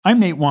I'm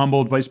Nate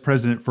Wombold, Vice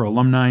President for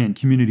Alumni and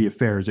Community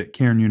Affairs at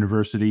Cairn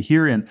University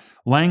here in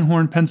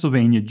Langhorne,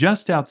 Pennsylvania,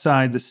 just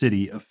outside the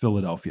city of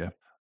Philadelphia.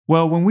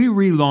 Well, when we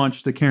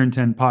relaunched the Cairn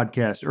 10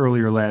 podcast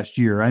earlier last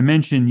year, I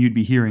mentioned you'd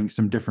be hearing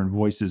some different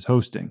voices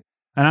hosting.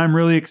 And I'm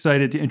really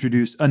excited to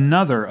introduce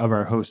another of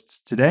our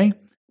hosts today,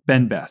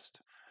 Ben Best.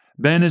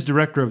 Ben is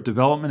Director of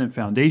Development and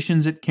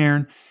Foundations at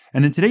Cairn,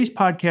 and in today's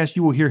podcast,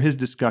 you will hear his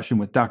discussion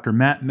with Dr.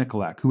 Matt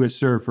Michalak, who has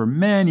served for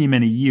many,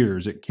 many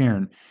years at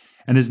Cairn,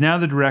 and is now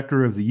the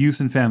director of the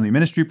Youth and Family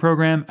Ministry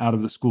program out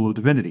of the School of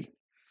Divinity.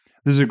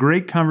 This is a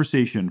great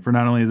conversation for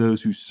not only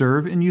those who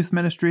serve in youth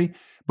ministry,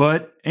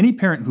 but any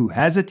parent who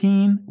has a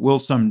teen, will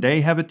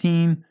someday have a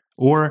teen,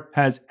 or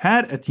has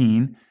had a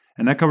teen,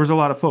 and that covers a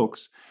lot of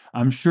folks.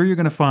 I'm sure you're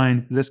going to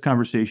find this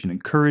conversation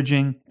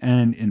encouraging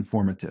and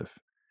informative.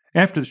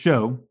 After the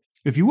show,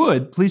 if you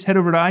would, please head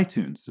over to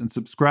iTunes and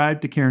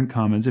subscribe to Cairn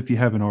Commons if you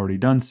haven't already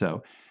done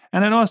so.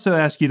 And I'd also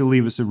ask you to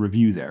leave us a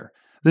review there.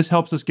 This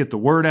helps us get the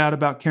word out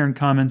about Cairn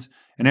Commons,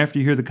 and after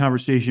you hear the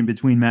conversation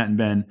between Matt and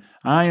Ben,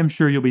 I am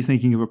sure you'll be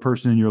thinking of a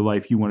person in your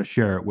life you want to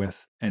share it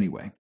with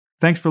anyway.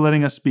 Thanks for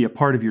letting us be a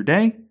part of your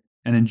day,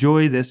 and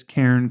enjoy this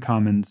Cairn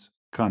Commons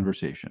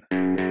conversation.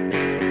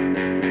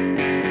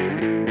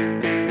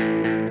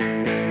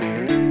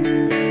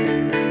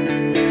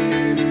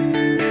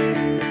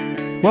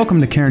 Welcome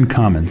to Cairn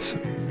Commons,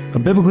 a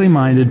biblically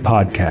minded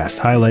podcast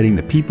highlighting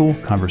the people,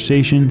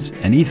 conversations,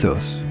 and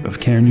ethos of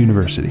Cairn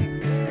University.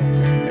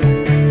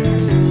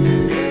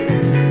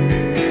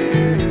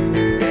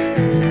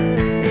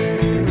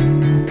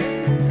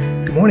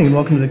 Good morning and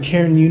welcome to the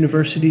Cairn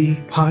University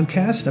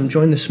podcast. I'm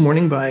joined this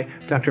morning by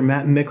Dr.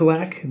 Matt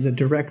Michalak, the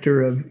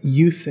Director of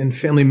Youth and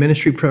Family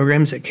Ministry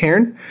Programs at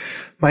Cairn.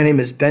 My name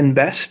is Ben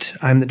Best.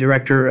 I'm the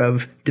Director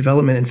of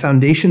Development and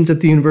Foundations at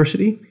the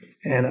university,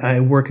 and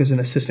I work as an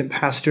assistant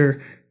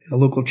pastor in a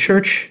local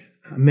church,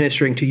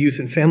 ministering to youth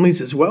and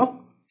families as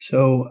well.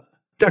 So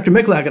Dr.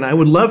 Michalak and I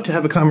would love to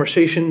have a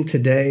conversation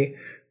today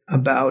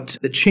about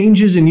the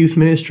changes in youth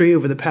ministry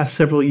over the past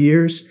several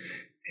years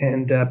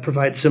and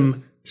provide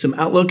some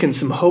outlook and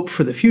some hope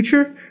for the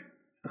future.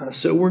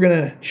 So we're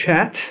going to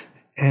chat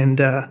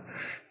and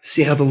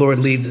see how the Lord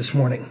leads this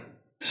morning.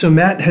 So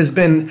Matt has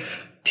been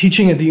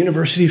teaching at the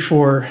university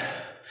for...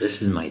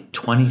 This is my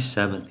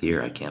 27th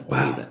year. I can't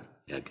believe it.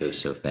 Yeah, it goes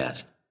so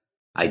fast.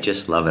 I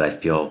just love it. I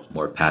feel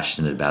more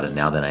passionate about it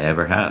now than I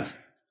ever have.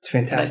 It's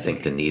fantastic. And I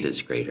think the need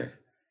is greater.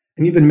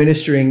 And you've been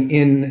ministering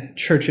in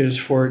churches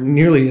for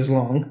nearly as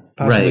long,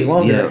 possibly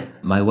longer. Yeah.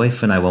 My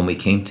wife and I, when we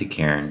came to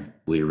Cairn,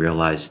 we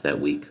realized that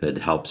we could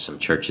help some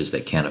churches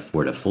that can't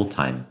afford a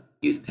full-time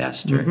youth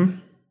pastor. Mm-hmm.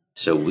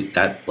 So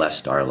that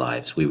blessed our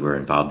lives. We were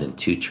involved in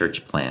 2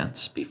 church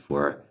plants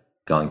before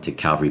going to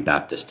Calvary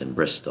Baptist in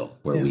Bristol,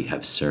 where we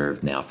have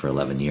served now for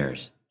 11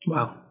 years.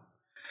 Wow.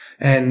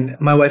 And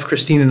my wife,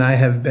 Christine, and I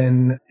have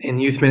been in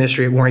youth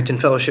ministry at Warrington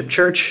Fellowship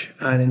Church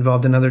and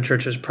involved in other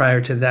churches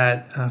prior to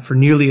that for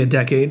nearly a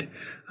decade.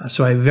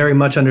 So I very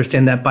much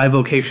understand that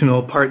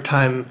bivocational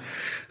part-time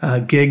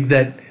gig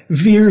that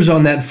veers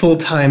on that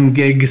full-time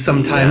gig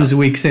sometimes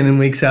weeks in and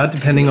weeks out,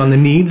 depending on the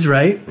needs,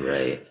 right?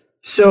 Right.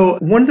 So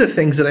one of the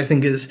things that I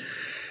think is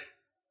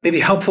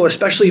maybe helpful,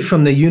 especially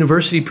from the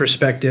university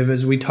perspective,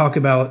 as we talk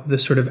about the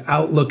sort of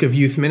outlook of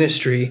youth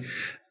ministry,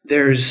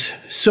 there's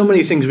so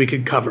many things we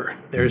could cover.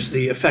 There's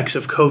the effects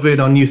of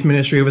COVID on youth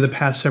ministry over the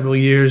past several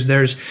years.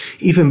 There's,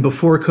 even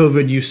before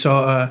COVID, you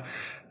saw a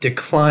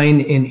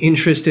decline in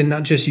interest in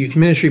not just youth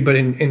ministry, but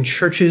in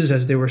churches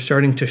as they were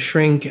starting to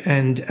shrink.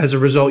 And as a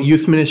result,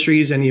 youth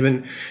ministries and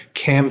even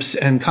camps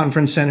and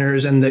conference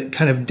centers and the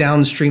kind of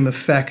downstream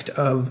effect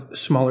of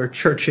smaller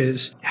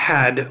churches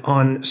had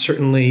on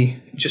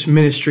certainly just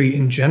ministry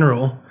in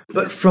general.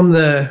 But from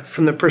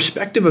the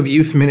perspective of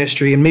youth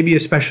ministry, and maybe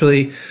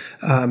especially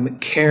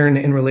Cairn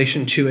in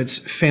relation to its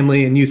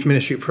family and youth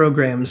ministry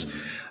programs,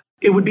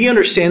 it would be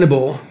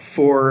understandable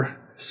for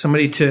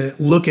somebody to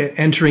look at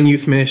entering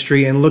youth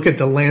ministry and look at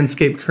the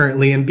landscape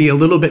currently and be a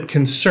little bit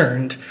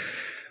concerned.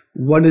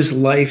 What does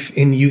life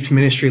in youth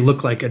ministry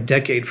look like a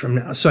decade from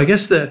now? So I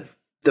guess the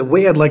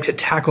way I'd like to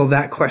tackle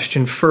that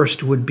question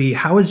first would be,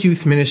 how has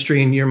youth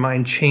ministry in your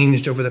mind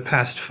changed over the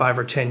past 5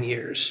 or 10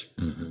 years?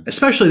 Mm-hmm.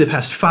 Especially the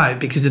past 5,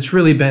 because it's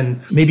really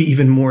been maybe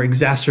even more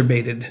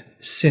exacerbated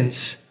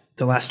since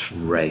the last...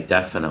 Right,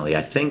 definitely.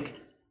 I think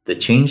the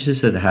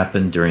changes that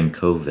happened during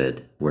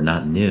COVID were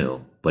not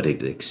new, but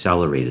it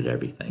accelerated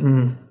everything.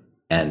 Mm.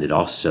 And it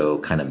also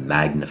kind of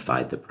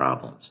magnified the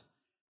problems.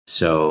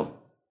 So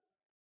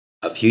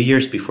a few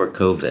years before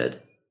COVID,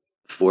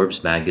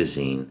 Forbes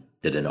magazine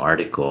did an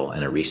article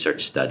and a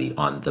research study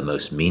on the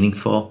most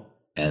meaningful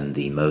and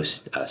the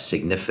most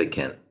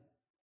significant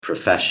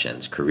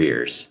professions,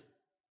 careers,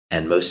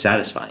 and most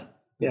satisfying.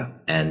 Yeah.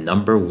 And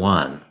number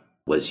 1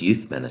 was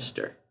youth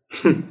minister.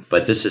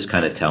 But this is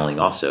kind of telling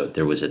also.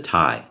 There was a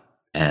tie,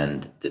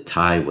 and the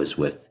tie was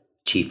with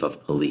chief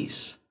of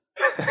police.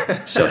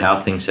 So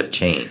how things have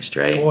changed,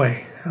 right?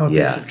 Boy, how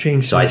things have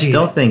changed. So indeed. I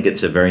still think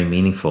it's a very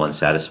meaningful and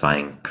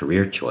satisfying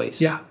career choice.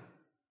 Yeah.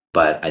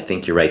 But I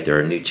think you're right. There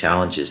are new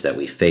challenges that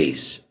we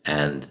face,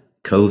 and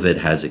COVID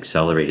has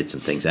accelerated some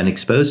things and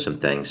exposed some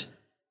things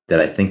that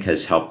I think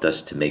has helped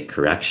us to make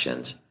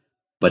corrections.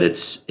 But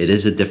it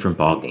is a different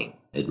ballgame.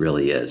 It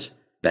really is.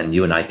 Ben,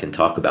 you and I can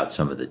talk about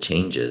some of the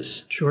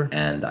changes. Sure.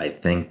 And I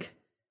think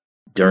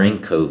during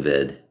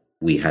COVID,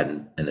 we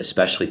had an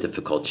especially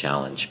difficult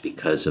challenge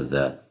because of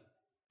the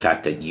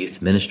fact that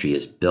youth ministry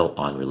is built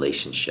on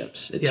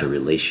relationships. It's a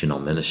relational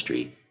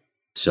ministry.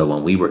 So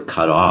when we were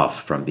cut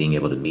off from being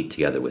able to meet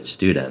together with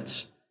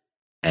students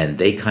and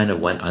they kind of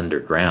went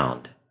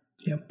underground,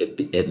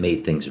 it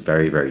made things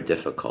very, very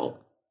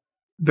difficult.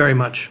 Very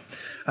much.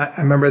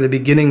 I remember the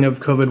beginning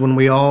of COVID when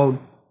we all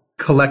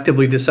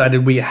collectively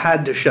decided we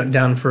had to shut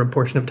down for a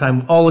portion of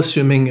time, all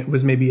assuming it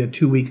was maybe a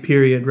 2-week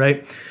period,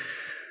 right?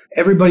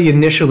 Everybody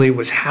initially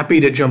was happy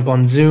to jump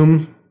on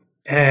Zoom,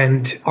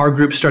 and our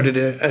group started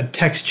a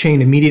text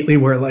chain immediately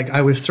where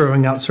I was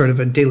throwing out sort of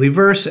a daily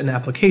verse, an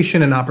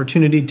application, an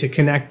opportunity to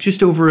connect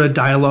just over a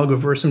dialogue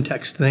over some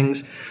text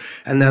things.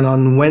 And then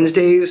on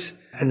Wednesdays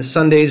and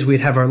Sundays, we'd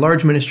have our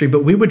large ministry,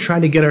 but we would try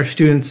to get our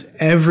students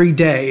every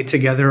day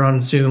together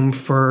on Zoom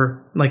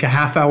for a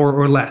half hour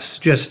or less.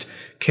 Just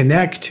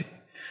connect,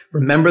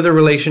 remember the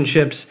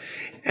relationships.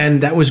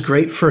 And that was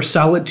great for a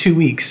solid 2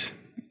 weeks.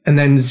 And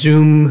then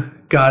Zoom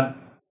got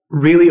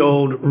really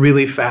old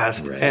really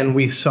fast, right. And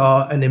we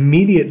saw an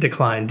immediate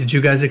decline. Did you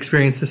guys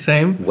experience the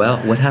same? Well,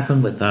 what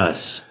happened with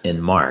us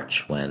in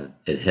March when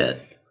it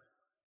hit,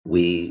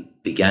 we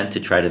began to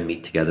try to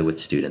meet together with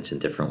students in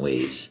different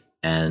ways.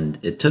 And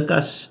it took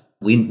us,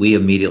 we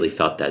immediately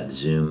felt that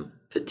Zoom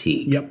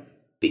fatigue. Yep.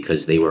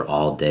 Because they were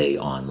all day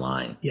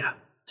online. Yeah.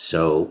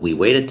 So we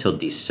waited till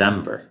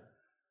December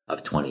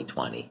of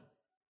 2020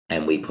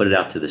 and we put it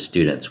out to the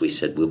students. We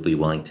said, we'll be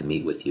willing to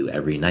meet with you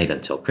every night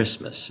until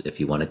Christmas if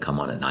you want to come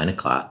on at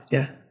 9:00.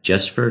 Yeah.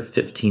 Just for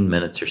 15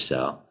 minutes or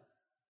so,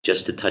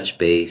 just to touch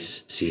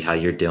base, see how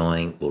you're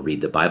doing. We'll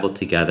read the Bible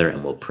together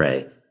and we'll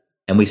pray.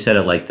 And we said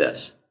it like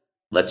this: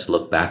 let's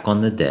look back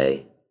on the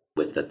day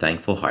with a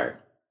thankful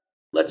heart.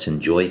 Let's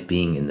enjoy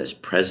being in this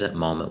present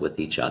moment with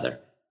each other.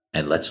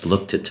 And let's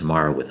look to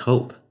tomorrow with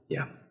hope.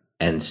 Yeah.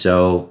 And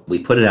so we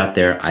put it out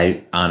there.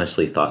 I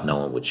honestly thought no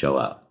one would show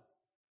up.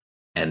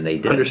 And they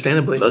did.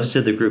 Understandably. Most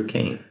of the group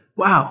came.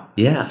 Wow.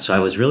 Yeah. So I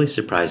was really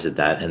surprised at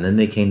that. And then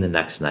they came the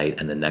next night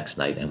and the next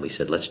night. And we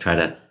said, let's try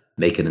to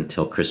make it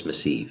until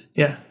Christmas Eve.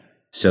 Yeah.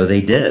 So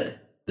they did.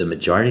 The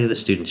majority of the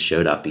students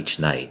showed up each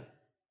night.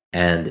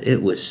 And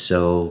it was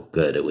so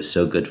good. It was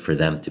so good for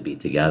them to be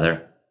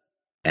together.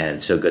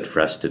 And so good for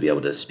us to be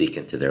able to speak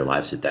into their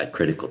lives at that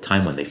critical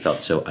time when they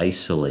felt so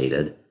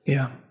isolated.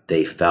 Yeah.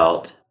 They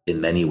felt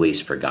in many ways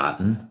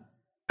forgotten.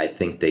 I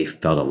think they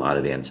felt a lot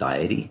of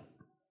anxiety.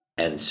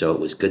 And so it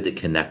was good to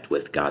connect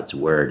with God's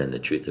word and the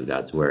truth of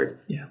God's word.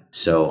 Yeah.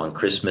 So on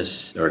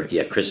Christmas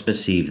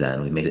Eve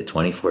then, we made it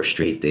 24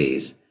 straight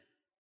days.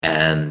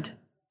 And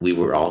we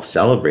were all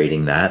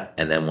celebrating that.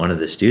 And then one of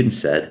the students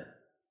said,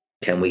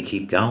 can we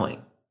keep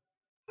going?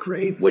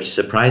 Great. Which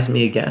surprised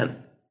me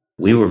again.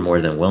 We were more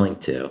than willing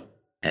to.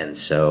 And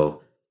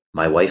so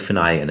my wife and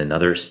I and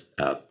another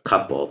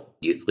couple,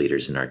 youth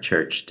leaders in our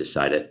church,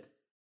 decided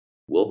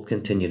we'll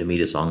continue to meet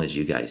as long as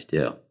you guys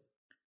do.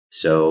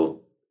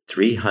 So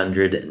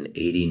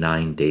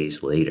 389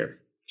 days later,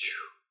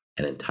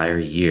 an entire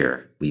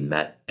year, we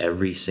met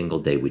every single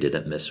day. We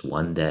didn't miss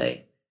one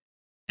day.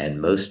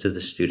 And most of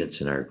the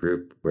students in our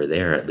group were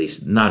there. At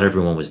least not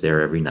everyone was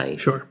there every night.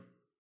 Sure.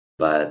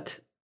 But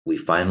we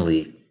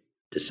finally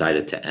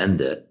decided to end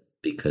it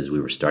because we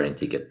were starting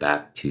to get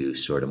back to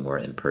sort of more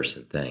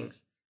in-person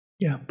things.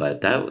 Yeah. But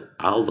that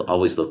I'll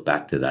always look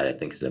back to that, I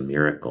think, as a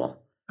miracle.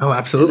 Oh,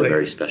 absolutely. A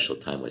very special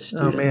time with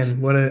students. Oh,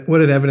 man.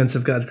 What an evidence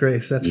of God's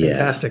grace. That's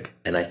fantastic.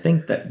 And I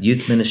think that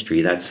youth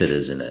ministry, that's it,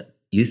 isn't it?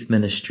 Youth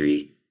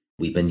ministry,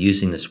 we've been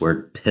using this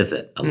word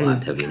pivot a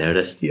lot. Have you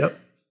noticed? Yep.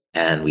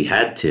 And we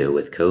had to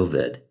with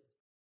COVID.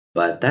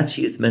 But that's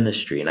youth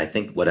ministry. And I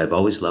think what I've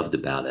always loved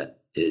about it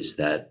is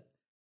that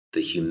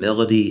the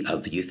humility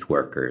of youth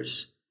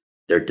workers,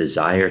 their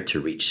desire to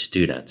reach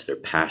students, their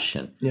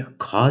passion,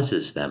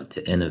 causes them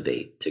to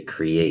innovate, to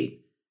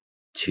create,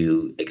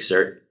 to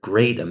exert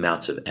great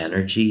amounts of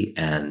energy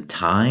and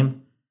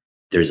time.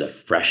 There's a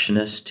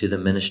freshness to the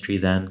ministry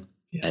then.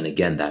 Yeah. And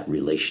again, that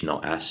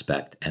relational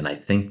aspect. And I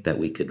think that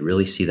we could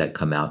really see that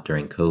come out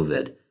during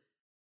COVID,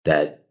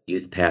 that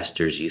youth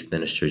pastors, youth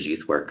ministers,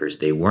 youth workers,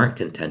 they weren't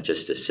content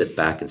just to sit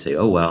back and say,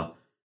 oh, well,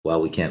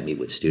 we can't meet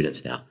with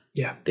students now.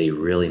 Yeah. They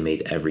really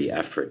made every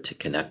effort to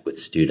connect with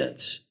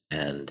students,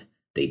 and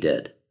they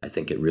did. I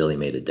think it really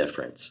made a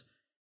difference.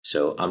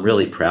 So I'm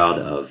really proud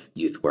of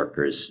youth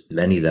workers,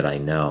 many that I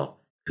know,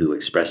 who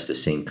express the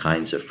same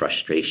kinds of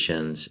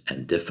frustrations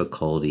and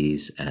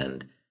difficulties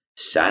and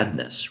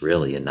sadness,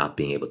 really, in not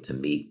being able to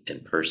meet in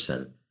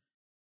person.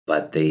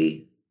 But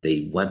they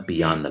went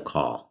beyond the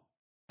call.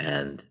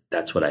 And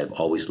that's what I've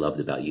always loved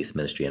about youth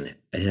ministry, and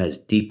it has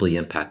deeply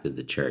impacted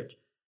the church.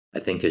 I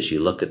think as you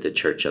look at the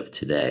church of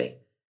today,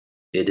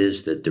 it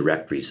is the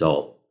direct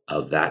result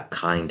of that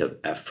kind of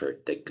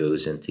effort that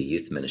goes into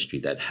youth ministry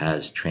that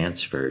has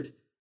transferred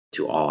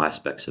to all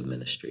aspects of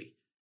ministry.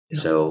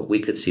 So we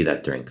could see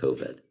that during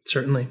COVID.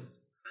 Certainly.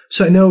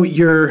 So I know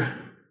you're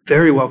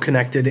very well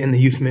connected in the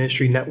youth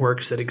ministry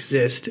networks that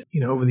exist.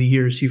 Over the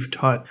years, you've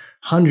taught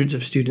hundreds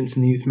of students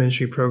in the youth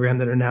ministry program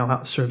that are now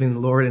out serving the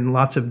Lord in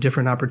lots of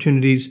different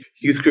opportunities,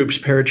 youth groups,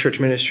 parachurch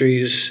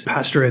ministries,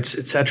 pastorates,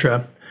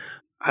 etc.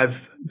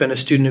 I've been a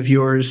student of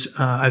yours.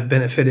 I've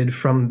benefited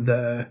from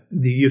the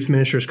youth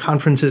ministers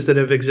conferences that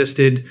have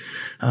existed,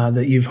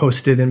 that you've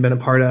hosted and been a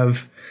part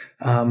of.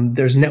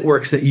 There's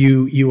networks that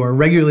you are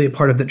regularly a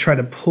part of that try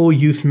to pull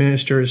youth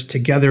ministers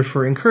together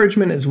for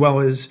encouragement, as well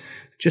as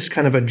just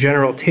kind of a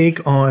general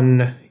take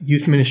on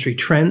youth ministry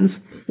trends.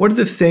 What are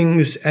the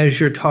things, as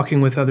you're talking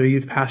with other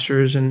youth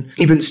pastors and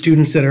even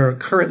students that are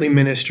currently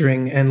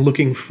ministering and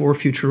looking for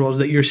future roles,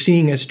 that you're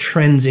seeing as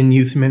trends in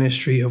youth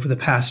ministry over the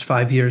past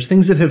 5 years,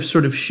 things that have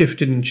sort of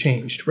shifted and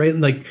changed, right?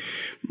 Like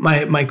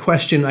my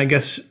question, I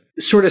guess,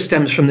 sort of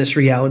stems from this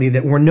reality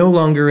that we're no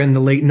longer in the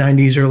late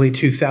 90s, early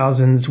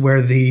 2000s,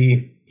 where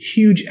the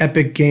huge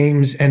epic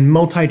games and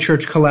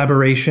multi-church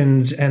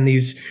collaborations and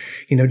these,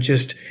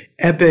 just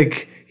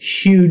epic,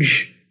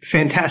 huge,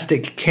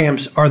 fantastic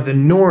camps are the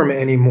norm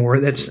anymore.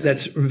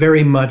 That's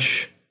very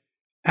much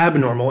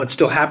abnormal. It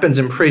still happens,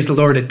 and praise the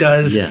Lord, it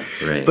does. Yeah,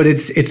 right. But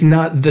it's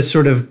not the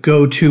sort of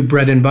go-to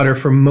bread and butter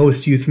for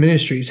most youth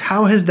ministries.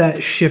 How has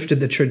that shifted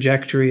the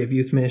trajectory of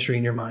youth ministry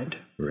in your mind?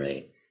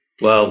 Right.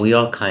 Well, we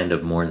all kind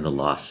of mourn the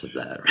loss of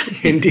that,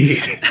 right?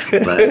 Indeed.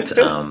 But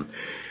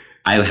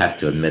I have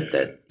to admit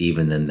that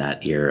even in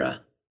that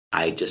era,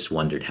 I just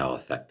wondered how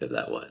effective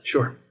that was.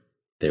 Sure.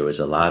 There was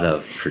a lot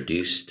of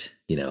produced,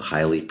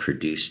 highly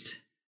produced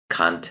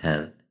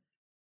content.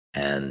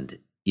 And,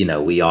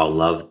 we all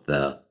loved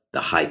the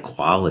high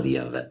quality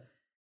of it.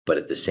 But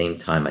at the same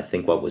time, I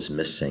think what was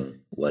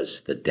missing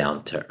was the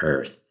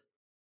down-to-earth,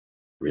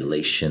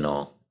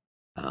 relational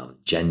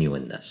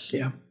genuineness.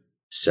 Yeah.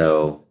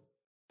 So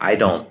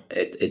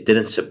it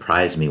didn't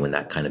surprise me when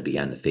that kind of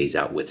began to phase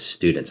out with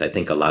students. I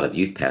think a lot of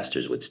youth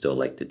pastors would still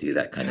like to do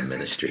that kind of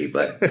ministry,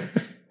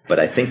 but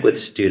I think with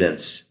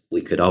students,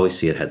 we could always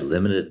see it had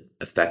limited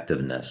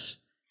effectiveness,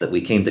 that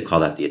we came to call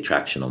that the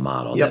attractional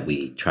model, Yep. that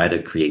we try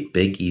to create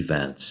big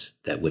events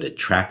that would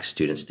attract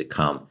students to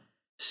come.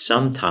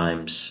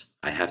 Sometimes,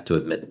 I have to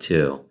admit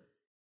too,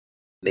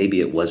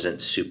 maybe it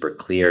wasn't super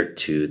clear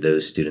to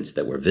those students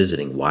that were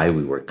visiting why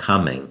we were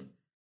coming,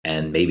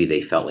 and maybe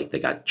they felt like they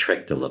got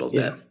tricked a little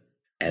bit.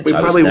 And We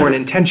so probably weren't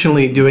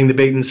intentionally doing the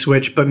bait and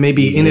switch, but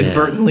maybe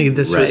inadvertently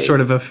this right. was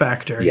sort of a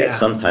factor. Yeah,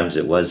 sometimes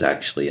it was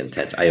actually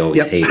intense. I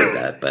always hated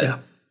that, but Yeah.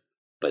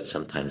 but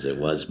sometimes it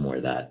was more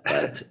that.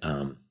 But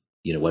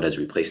what has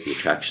replaced the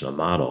attractional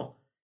model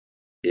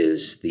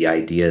is the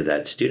idea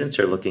that students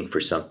are looking for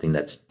something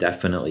that's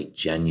definitely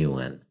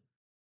genuine,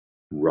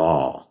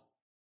 raw,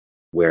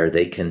 where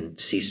they can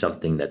see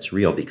something that's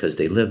real, because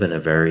they live in a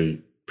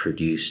very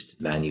produced,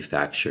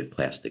 manufactured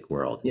plastic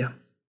world. Yeah.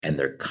 And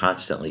they're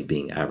constantly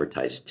being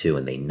advertised to,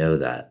 and they know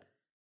that.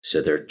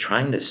 So they're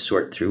trying to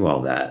sort through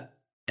all that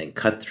and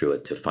cut through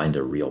it to find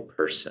a real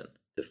person,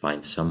 to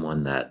find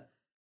someone that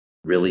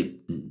really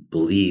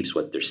believes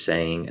what they're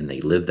saying and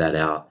they live that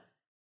out,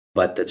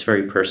 but that's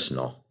very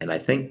personal. And I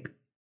think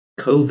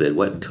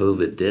what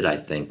COVID did, I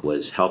think,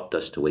 was helped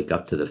us to wake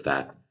up to the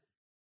fact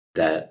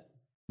that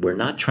we're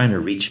not trying to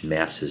reach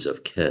masses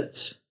of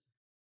kids.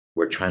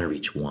 We're trying to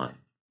reach one.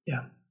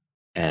 Yeah.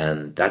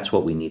 And that's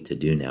what we need to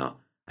do now.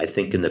 I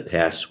think in the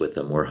past, with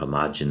a more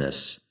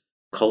homogenous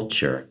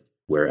culture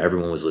where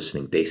everyone was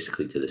listening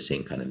basically to the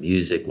same kind of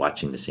music,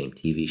 watching the same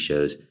TV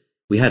shows,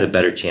 we had a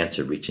better chance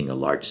of reaching a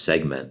large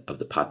segment of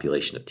the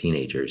population of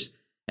teenagers.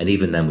 And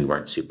even then, we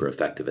weren't super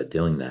effective at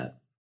doing that.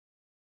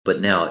 But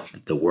now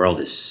the world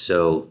is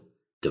so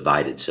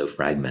divided, so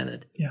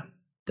fragmented,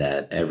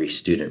 that every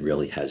student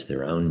really has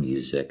their own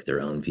music,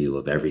 their own view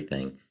of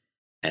everything.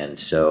 And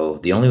so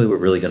the only way we're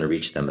really going to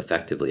reach them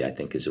effectively, I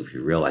think, is if we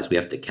realize we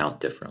have to count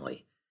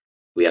differently.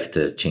 We have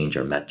to change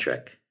our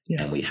metric,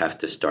 and we have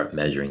to start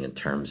measuring in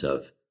terms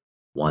of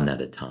one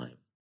at a time.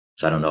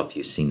 So I don't know if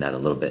you've seen that a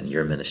little bit in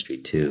your ministry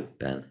too,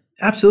 Ben.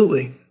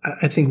 Absolutely.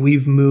 I think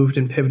we've moved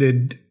and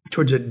pivoted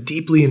towards a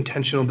deeply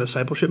intentional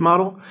discipleship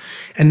model.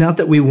 And not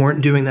that we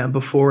weren't doing that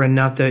before, and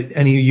not that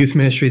any youth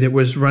ministry that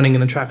was running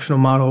an attractional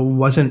model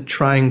wasn't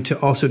trying to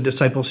also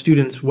disciple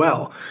students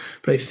well.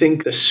 But I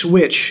think the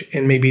switch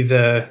and maybe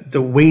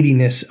the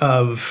weightiness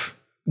of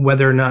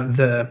whether or not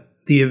the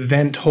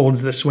event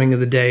holds the swing of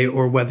the day,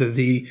 or whether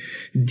the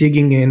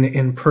digging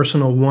in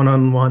personal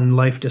one-on-one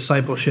life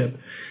discipleship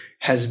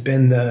has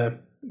been the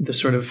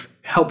sort of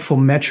helpful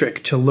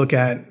metric to look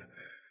at.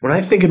 When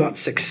I think about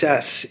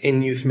success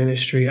in youth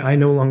ministry, I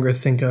no longer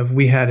think of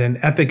we had an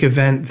epic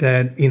event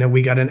that,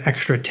 we got an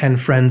extra 10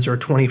 friends or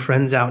 20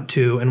 friends out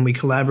to, and we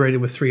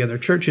collaborated with 3 other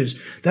churches.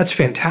 That's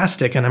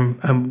fantastic, and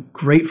I'm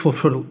grateful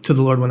to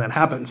the Lord when that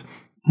happens.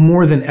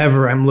 More than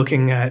ever,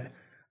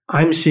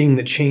 I'm seeing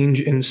the change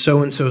in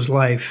so-and-so's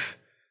life,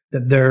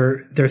 that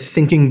they're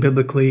thinking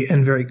biblically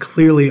and very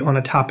clearly on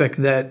a topic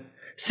that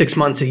 6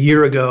 months, a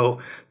year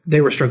ago, they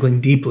were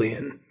struggling deeply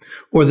in,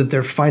 or that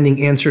they're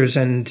finding answers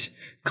and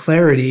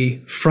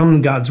clarity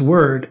from God's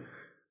word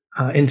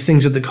and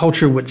things that the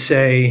culture would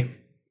say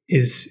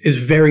is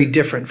very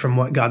different from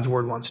what God's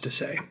word wants to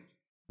say.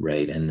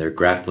 Right. And they're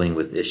grappling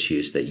with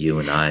issues that you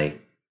and I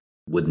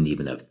wouldn't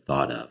even have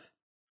thought of.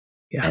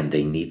 Yeah. And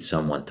they need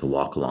someone to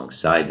walk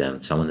alongside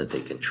them, someone that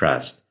they can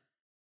trust,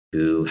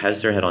 who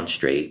has their head on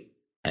straight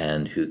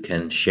and who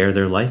can share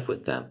their life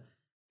with them.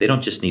 They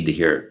don't just need to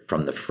hear it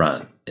from the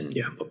front and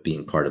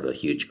being part of a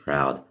huge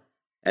crowd.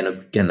 And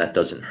again, that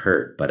doesn't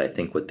hurt, but I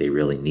think what they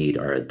really need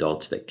are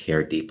adults that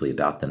care deeply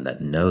about them,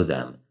 that know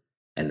them,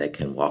 and that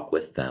can walk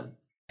with them.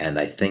 And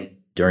I think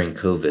during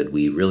COVID,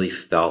 we really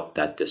felt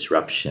that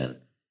disruption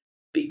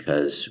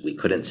because we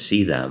couldn't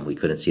see them. We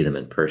couldn't see them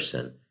in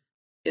person.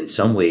 In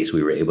some ways,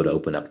 we were able to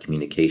open up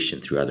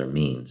communication through other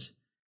means.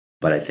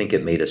 But I think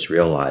it made us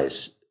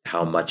realize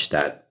how much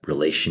that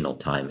relational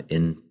time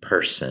in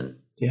person,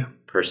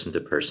 person to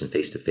person,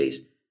 face to face,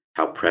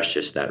 how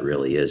precious that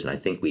really is. And I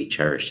think we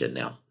cherish it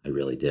now. I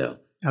really do.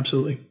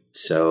 Absolutely.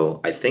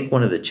 So I think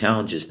one of the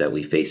challenges that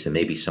we face, and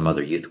maybe some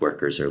other youth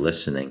workers are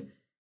listening,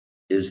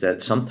 is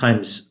that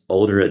sometimes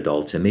older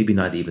adults, and maybe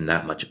not even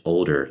that much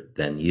older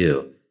than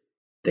you,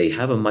 they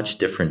have a much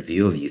different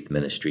view of youth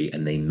ministry,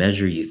 and they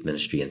measure youth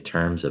ministry in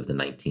terms of the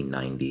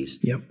 1990s.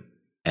 Yep.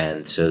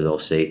 And so they'll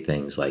say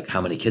things like, how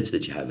many kids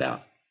did you have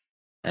out?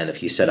 And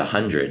if you said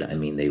 100, I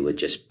mean, they would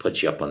just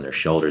put you up on their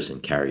shoulders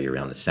and carry you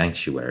around the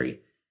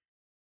sanctuary.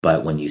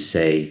 But when you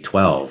say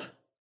 12,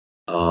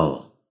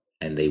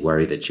 and they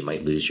worry that you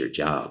might lose your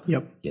job.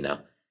 Yep. You know?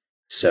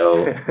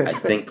 So I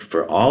think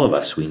for all of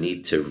us, we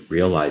need to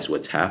realize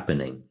what's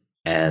happening.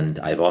 And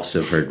I've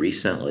also heard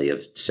recently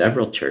of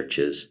several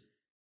churches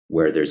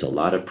where there's a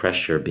lot of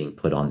pressure being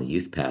put on the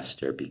youth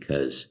pastor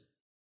because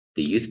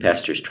the youth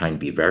pastor is trying to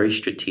be very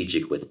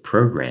strategic with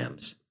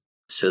programs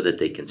so that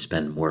they can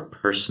spend more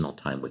personal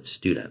time with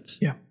students.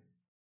 Yeah.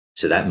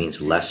 So that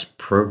means less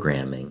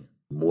programming,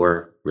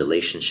 more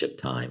relationship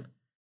time.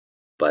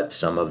 But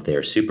some of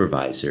their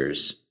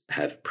supervisors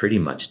have pretty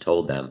much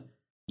told them,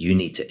 you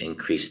need to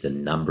increase the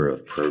number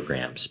of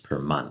programs per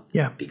month.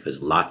 Yeah.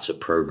 Because lots of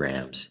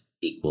programs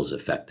equals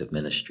effective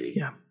ministry.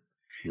 Yeah.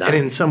 And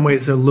in some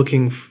ways, they're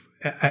looking,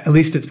 at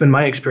least it's been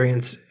my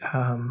experience,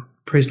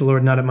 praise the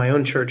Lord, not at my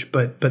own church,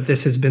 but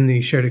this has been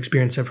the shared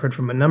experience I've heard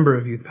from a number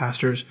of youth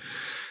pastors,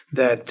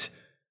 that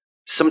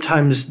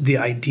sometimes the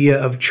idea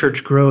of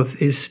church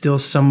growth is still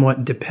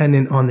somewhat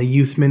dependent on the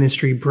youth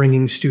ministry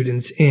bringing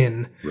students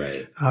in.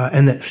 Right.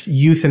 And that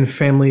youth and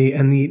family,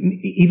 and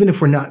even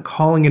if we're not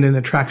calling it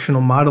an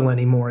attractional model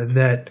anymore,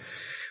 that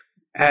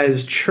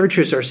as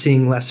churches are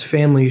seeing less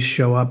families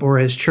show up, or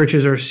as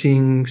churches are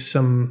seeing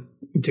some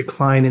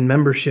decline in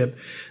membership,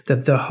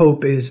 that the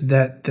hope is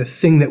that the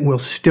thing that will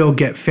still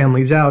get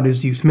families out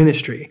is youth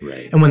ministry.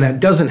 Right. And when that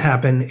doesn't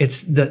happen,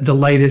 it's the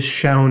light is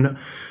shown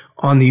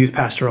on the youth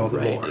pastor all the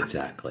more. Right,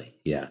 exactly.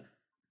 Yeah.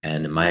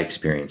 And in my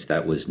experience,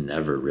 that was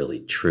never really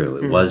true.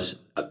 It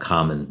was a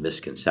common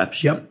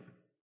misconception. Yep.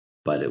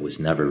 But it was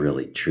never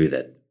really true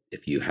that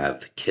if you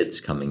have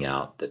kids coming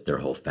out, that their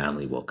whole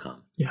family will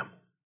come. Yeah.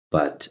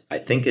 But I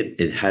think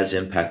it has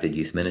impacted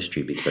youth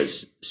ministry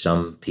because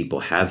some people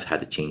have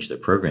had to change their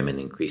program and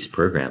increase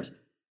programs.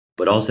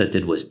 But all that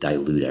did was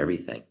dilute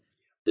everything.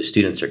 The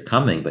students are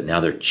coming, but now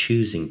they're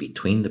choosing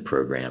between the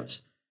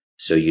programs.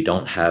 So you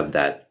don't have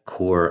that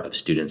core of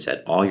students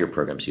at all your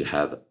programs. You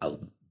have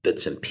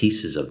bits and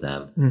pieces of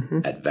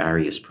them at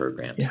various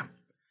programs. Yeah.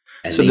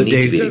 And so they the need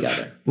days to be of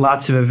together.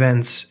 Lots of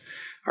events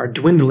are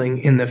dwindling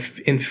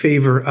in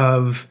favor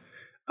of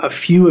a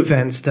few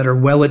events that are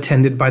well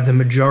attended by the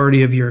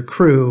majority of your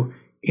crew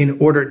in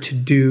order to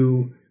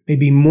do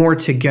maybe more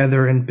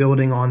together and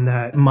building on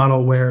that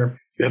model where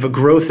you have a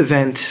growth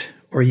event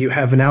or you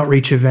have an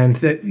outreach event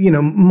that,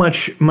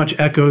 much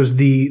echoes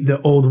the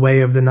old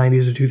way of the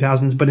 90s or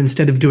 2000s, but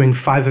instead of doing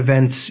 5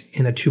 events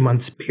in a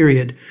 2-month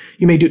period,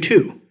 you may do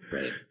 2.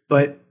 Right.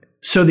 But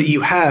so that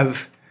you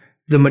have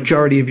the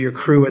majority of your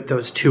crew at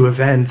those 2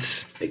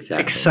 events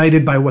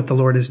excited by what the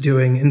Lord is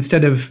doing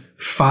instead of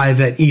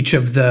 5 at each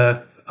of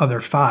the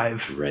other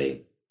 5.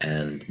 Right.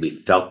 And we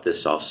felt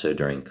this also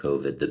during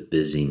COVID, the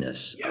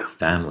busyness of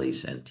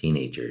families and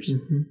teenagers.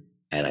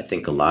 And I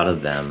think a lot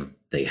of them,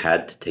 they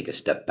had to take a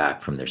step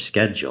back from their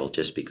schedule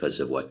just because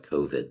of what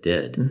COVID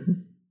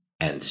did.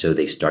 And so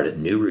they started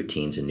new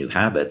routines and new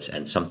habits,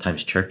 and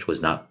sometimes church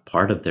was not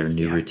part of their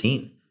new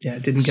routine. Yeah,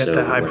 it didn't get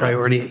the high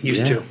priority it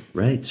used to.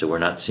 Right. So we're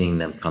not seeing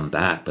them come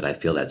back, but I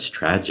feel that's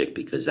tragic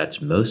because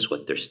that's most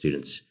what these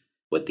students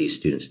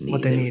need.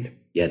 What they need.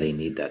 Yeah, they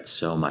need that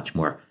so much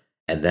more.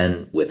 And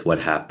then with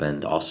what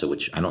happened also,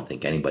 which I don't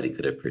think anybody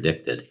could have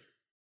predicted,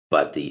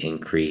 but the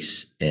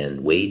increase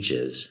in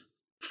wages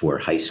for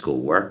high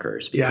school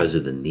workers because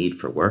of the need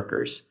for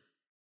workers,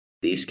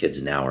 these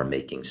kids now are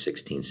making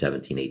 $16,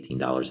 $17,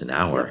 $18 an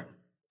hour. Yep.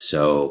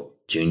 So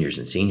juniors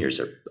and seniors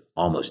are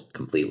almost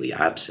completely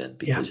absent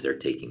because they're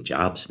taking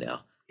jobs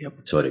now. Yep.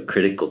 So at a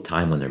critical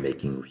time when they're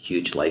making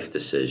huge life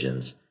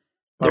decisions,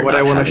 or would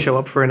I want to show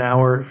up for an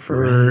hour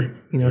for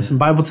some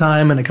Bible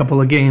time and a couple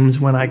of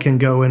games when I can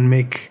go and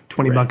make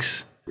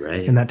 $20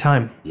 in that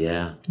time?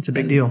 Yeah. It's a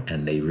big deal.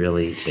 And they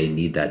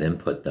need that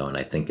input though. And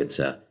I think it's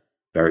a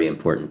very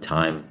important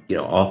time,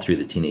 all through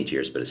the teenage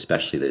years, but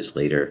especially those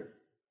later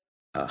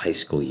high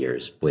school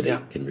years where they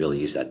can really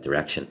use that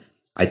direction.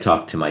 I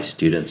talk to my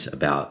students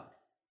about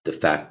the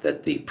fact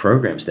that the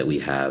programs that we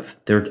have,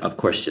 they're of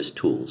course just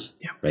tools,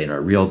 right? And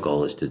our real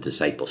goal is to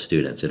disciple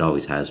students. It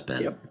always has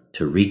been,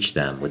 to reach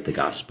them with the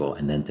gospel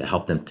and then to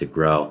help them to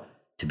grow,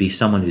 to be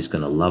someone who's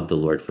going to love the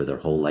Lord for their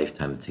whole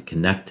lifetime, to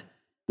connect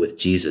with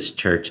Jesus'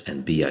 church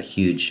and be a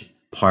huge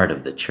part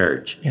of the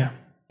church.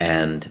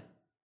 And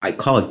I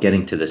call it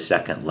getting to the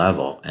second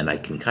level, and I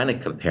can kind of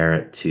compare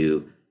it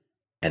to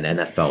an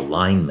NFL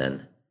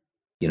lineman,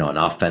 an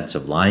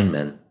offensive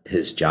lineman.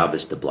 His job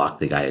is to block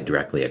the guy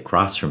directly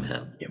across from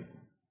him.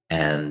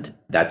 And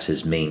that's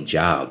his main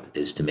job,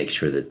 is to make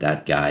sure that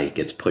that guy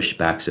gets pushed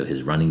back so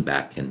his running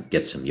back can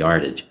get some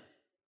yardage.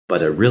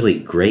 But a really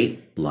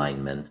great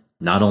lineman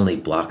not only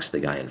blocks the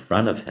guy in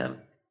front of him,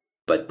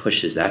 but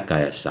pushes that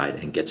guy aside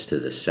and gets to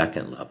the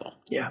second level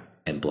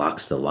and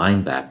blocks the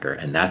linebacker.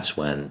 And that's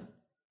when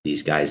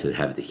these guys that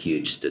have the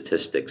huge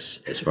statistics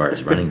as far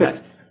as running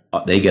backs,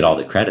 they get all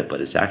the credit,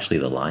 but it's actually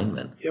the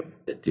linemen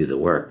that do the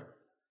work.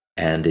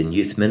 And in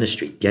youth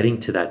ministry, getting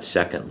to that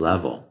second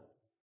level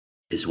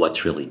is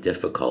what's really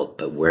difficult,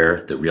 but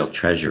where the real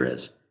treasure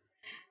is.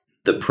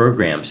 The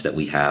programs that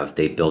we have,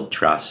 they build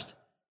trust.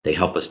 They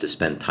help us to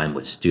spend time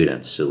with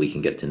students so we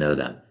can get to know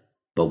them.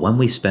 But when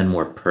we spend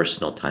more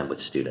personal time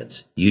with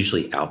students,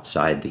 usually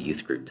outside the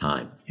youth group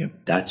time,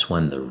 that's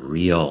when the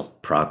real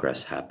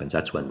progress happens.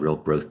 That's when real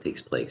growth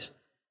takes place.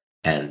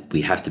 And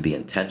we have to be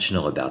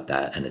intentional about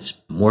that. And it's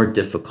more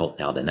difficult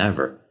now than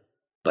ever,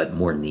 but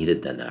more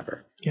needed than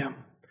ever.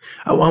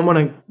 I want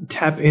to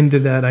tap into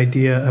that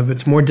idea of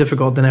it's more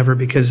difficult than ever,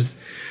 because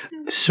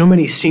so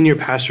many senior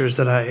pastors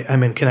that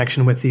I'm in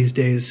connection with these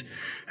days,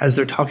 as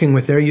they're talking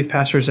with their youth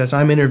pastors, as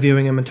I'm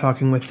interviewing them and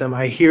talking with them,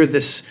 I hear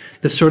this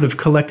sort of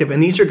collective,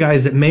 and these are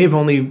guys that may have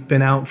only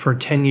been out for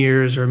 10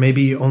 years or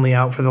maybe only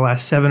out for the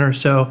last 7 or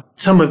so.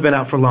 Some have been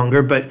out for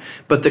longer, but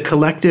the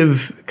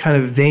collective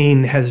kind of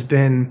vein has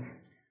been,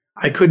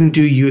 I couldn't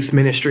do youth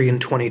ministry in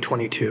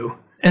 2022.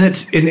 And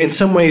it's in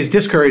some ways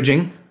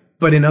discouraging,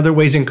 but in other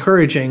ways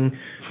encouraging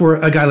for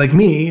a guy like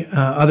me,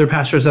 other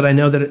pastors that I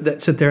know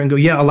that sit there and go,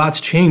 a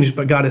lot's changed,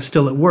 but God is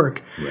still at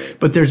work.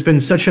 But there's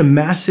been such a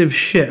massive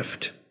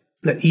shift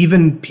that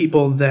even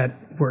people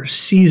that were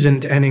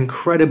seasoned and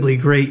incredibly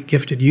great,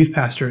 gifted youth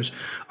pastors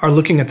are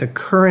looking at the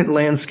current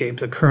landscape,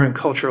 the current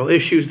cultural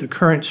issues, the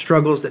current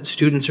struggles that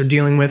students are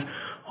dealing with,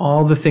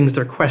 all the things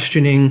they're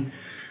questioning,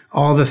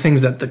 all the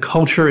things that the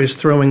culture is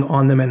throwing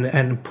on them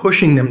and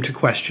pushing them to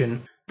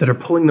question, that are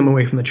pulling them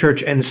away from the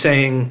church and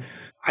saying,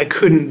 I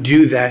couldn't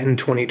do that in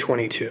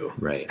 2022.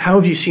 How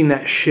have you seen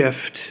that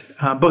shift,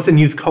 both in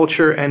youth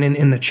culture and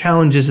in the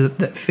challenges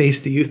that face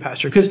the youth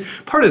pastor? Because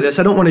part of this,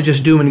 I don't want to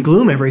just doom and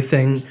gloom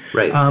everything,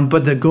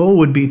 but the goal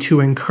would be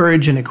to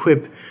encourage and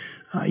equip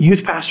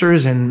youth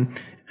pastors and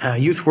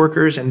youth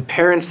workers and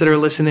parents that are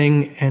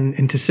listening,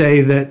 and to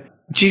say that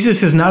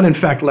Jesus has not in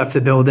fact left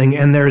the building,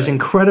 and there's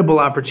incredible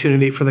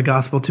opportunity for the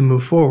gospel to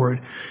move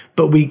forward,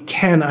 but we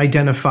can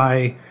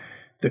identify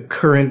the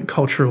current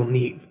cultural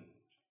need.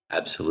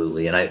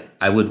 Absolutely. And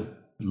I would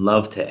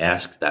love to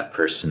ask that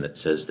person that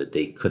says that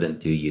they couldn't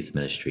do youth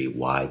ministry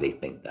why they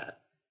think that.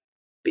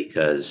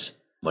 Because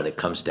when it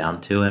comes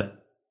down to it,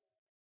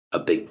 a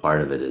big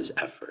part of it is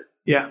effort.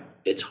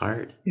 It's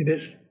hard. It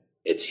is.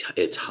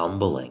 It's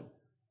humbling.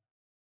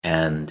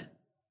 And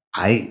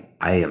I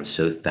am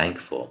so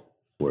thankful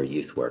for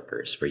youth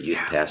workers, for youth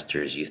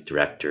pastors, youth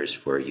directors,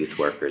 for youth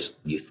workers,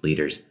 youth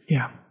leaders.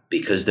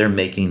 Because they're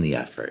making the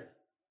effort.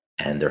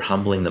 And they're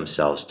humbling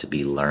themselves to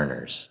be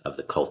learners of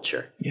the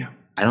culture.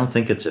 I don't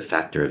think it's a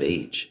factor of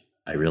age.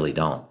 I really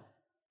don't.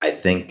 I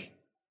think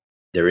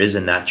there is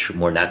a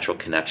more natural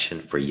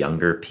connection for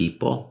younger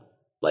people,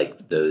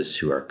 like those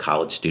who are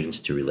college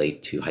students, to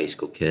relate to high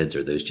school kids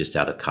or those just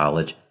out of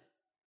college.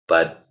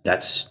 But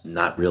that's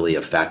not really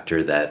a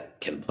factor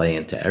that can play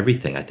into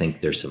everything. I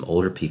think there's some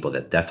older people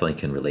that definitely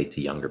can relate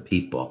to younger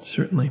people.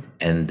 Certainly.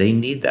 And they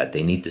need that.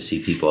 They need to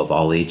see people of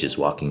all ages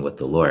walking with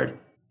the Lord.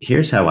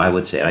 Here's how I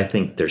would say it. I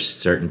think there's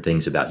certain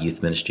things about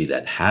youth ministry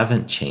that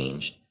haven't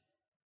changed,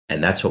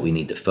 and that's what we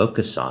need to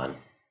focus on.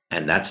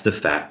 And that's the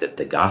fact that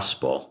the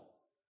gospel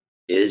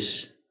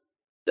is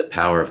the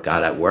power of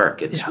God at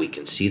work. We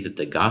can see that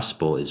the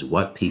gospel is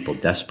what people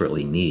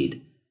desperately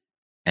need,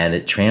 and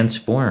it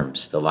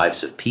transforms the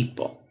lives of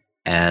people.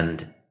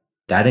 And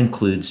that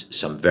includes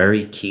some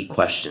very key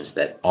questions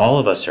that all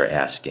of us are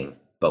asking,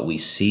 but we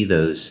see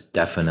those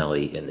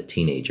definitely in the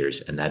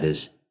teenagers, and that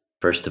is,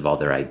 first of all,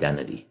 their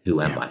identity.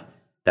 Who am I?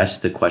 That's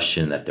the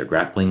question that they're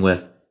grappling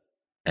with.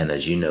 And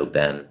as you know,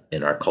 Ben,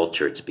 in our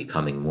culture, it's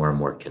becoming more and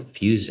more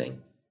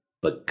confusing.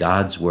 But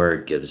God's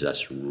word gives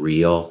us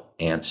real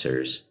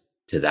answers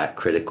to that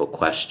critical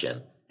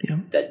question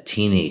that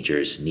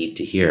teenagers need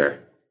to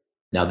hear.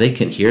 Now, they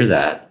can hear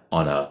that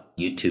on a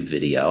YouTube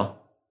video.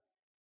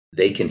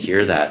 They can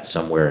hear that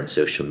somewhere in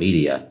social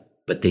media,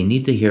 but they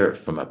need to hear it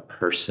from a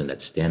person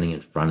that's standing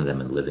in front of them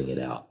and living it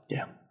out.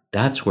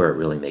 That's where it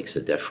really makes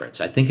a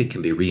difference. I think it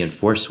can be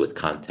reinforced with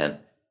content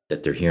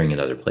that they're hearing in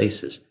other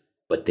places,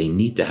 but they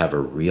need to have a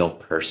real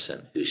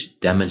person who's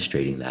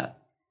demonstrating that.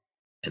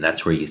 And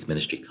that's where youth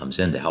ministry comes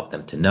in, to help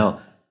them to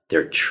know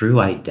their true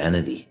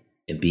identity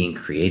in being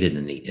created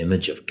in the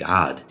image of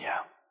God,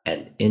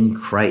 and in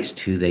Christ,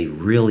 who they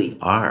really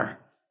are.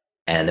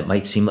 And it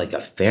might seem like a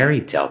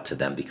fairy tale to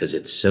them because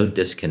it's so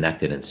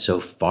disconnected and so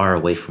far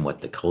away from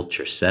what the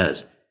culture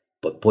says.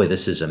 But boy,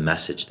 this is a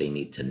message they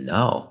need to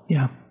know.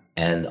 Yeah.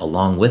 And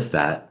along with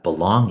that,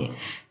 belonging,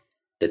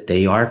 that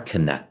they are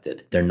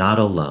connected. They're not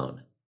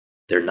alone.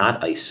 They're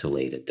not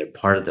isolated. They're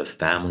part of the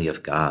family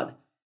of God.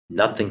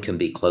 Nothing can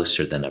be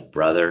closer than a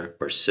brother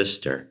or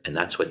sister. And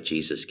that's what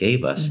Jesus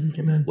gave us,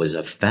 was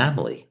a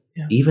family,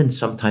 even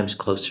sometimes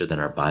closer than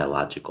our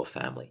biological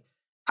family.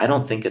 I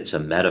don't think it's a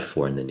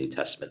metaphor in the New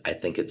Testament. I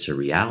think it's a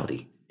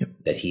reality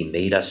that he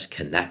made us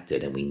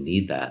connected, and we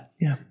need that.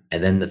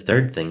 And then the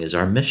third thing is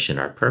our mission,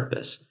 our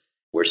purpose.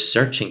 We're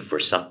searching for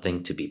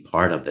something to be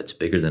part of that's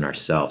bigger than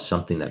ourselves,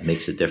 something that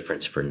makes a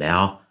difference for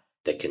now,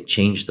 that can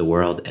change the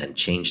world and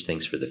change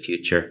things for the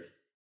future.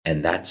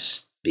 And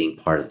that's being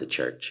part of the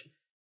church.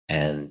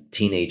 And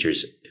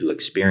teenagers who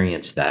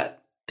experience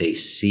that, they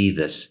see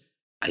this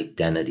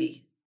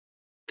identity,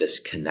 this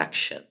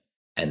connection,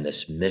 and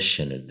this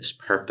mission and this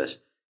purpose.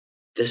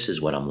 This is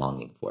what I'm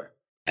longing for.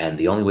 And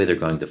the only way they're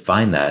going to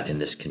find that in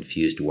this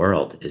confused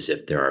world is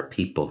if there are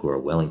people who are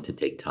willing to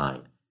take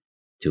time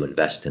to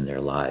invest in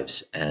their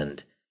lives.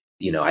 And,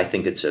 I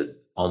think it's a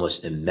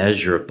almost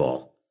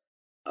immeasurable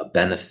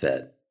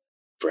benefit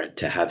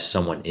to have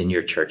someone in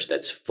your church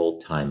that's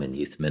full-time in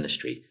youth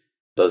ministry.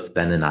 Both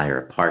Ben and I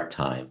are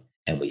part-time,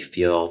 and we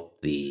feel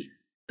the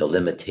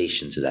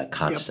limitations of that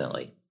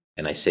constantly.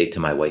 And I say to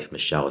my wife,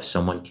 Michelle, if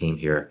someone came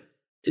here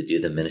to do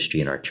the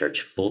ministry in our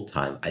church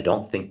full-time, I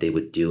don't think they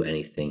would do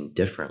anything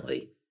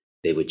differently.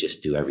 They would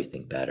just do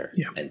everything better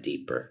and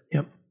deeper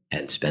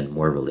and spend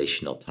more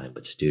relational time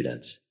with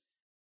students.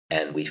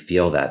 And we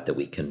feel that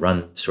we can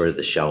run sort of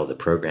the shell of the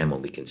program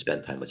when we can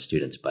spend time with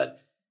students. But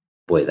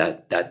boy,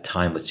 that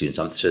time with students,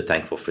 I'm so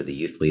thankful for the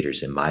youth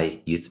leaders in my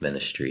youth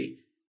ministry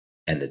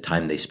and the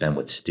time they spend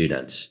with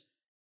students,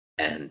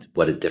 and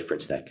what a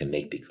difference that can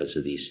make because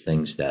of these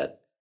things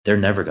that they're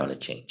never going to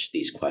change,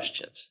 these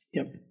questions.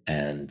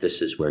 And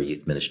this is where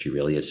youth ministry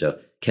really is. So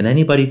can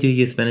anybody do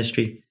youth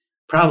ministry?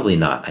 Probably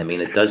not. I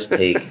mean, it does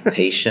take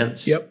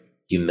patience,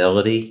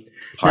 humility,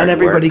 hard Not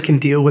everybody work. can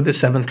deal with a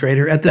seventh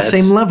grader at the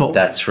same level.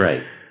 That's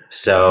right.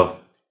 So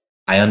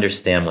I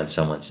understand when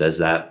someone says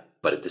that,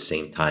 but at the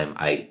same time,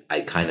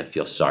 I kind of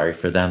feel sorry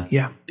for them.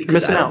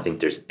 Because I don't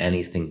think there's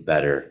anything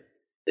better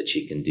that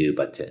you can do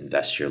but to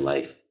invest your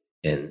life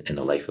in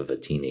the life of a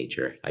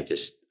teenager.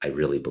 I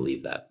really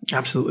believe that.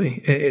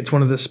 Absolutely. It's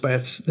one of the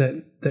spots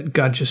that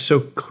God just so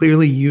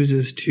clearly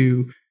uses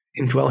to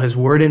indwell his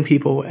word in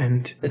people.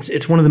 And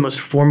it's one of the most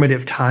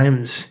formative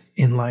times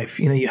in life.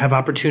 You have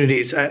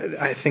opportunities.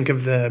 I think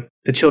of the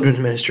children's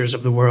ministers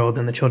of the world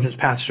and the children's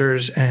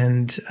pastors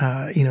and,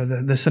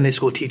 the Sunday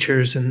school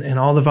teachers and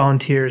all the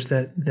volunteers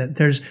that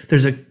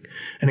there's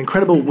an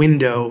incredible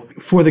window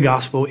for the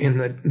gospel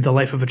in the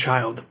life of a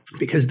child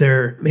because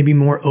they're maybe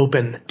more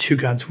open to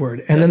God's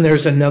word. And then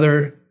there's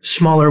another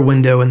smaller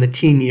window in the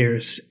teen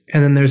years.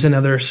 And then there's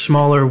another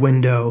smaller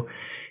window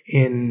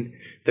in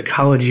the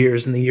college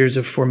years and the years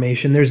of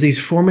formation. There's these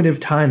formative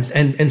times,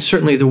 and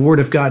certainly the Word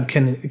of God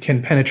can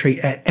penetrate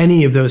at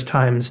any of those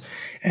times,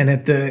 and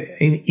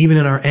even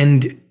in our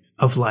end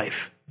of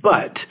life.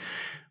 But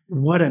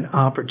what an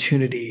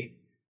opportunity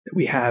that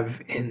we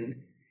have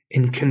in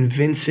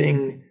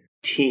convincing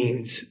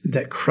teens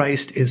that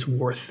Christ is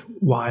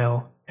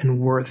worthwhile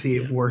and worthy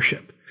of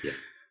worship.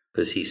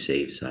 Because he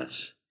saves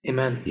us.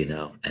 Amen.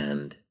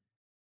 And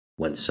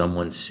when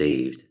someone's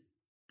saved,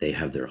 they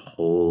have their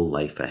whole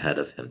life ahead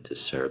of him to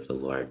serve the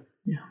Lord.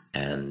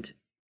 And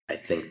I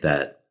think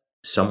that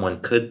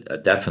someone could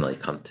definitely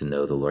come to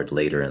know the Lord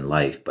later in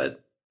life,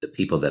 but the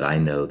people that I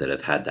know that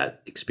have had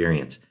that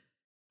experience,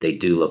 they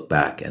do look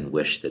back and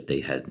wish that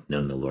they had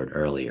known the Lord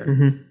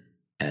earlier.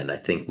 And I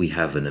think we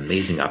have an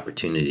amazing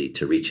opportunity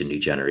to reach a new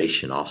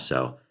generation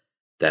also,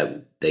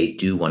 that they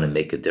do want to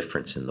make a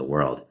difference in the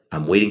world.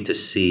 I'm waiting to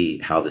see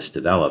how this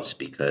develops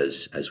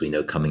because, as we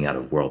know, coming out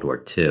of World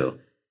War II,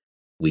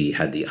 we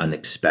had the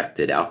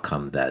unexpected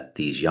outcome that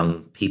these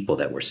young people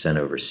that were sent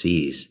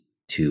overseas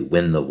to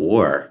win the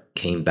war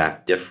came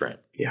back different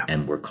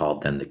and were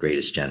called then the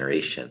greatest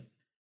generation.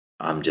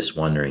 I'm just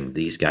wondering,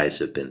 these guys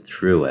have been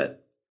through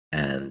it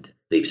and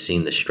they've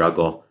seen the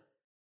struggle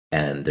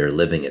and they're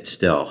living it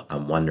still.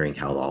 I'm wondering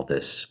how all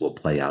this will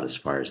play out as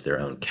far as their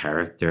own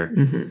character,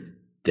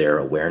 their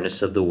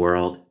awareness of the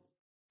world,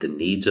 the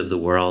needs of the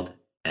world,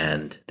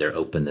 and their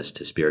openness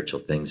to spiritual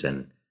things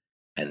and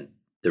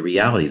the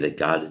reality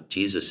that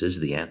Jesus is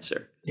the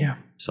answer.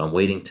 So I'm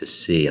waiting to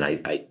see, and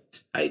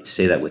I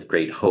say that with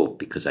great hope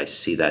because I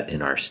see that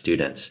in our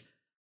students.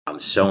 I'm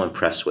so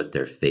impressed with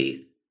their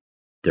faith,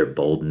 their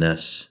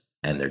boldness,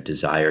 and their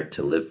desire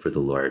to live for the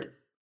Lord,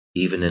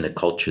 even in a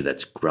culture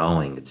that's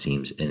growing, it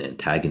seems, in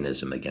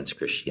antagonism against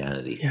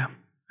Christianity.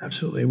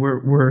 Absolutely.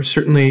 We're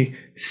certainly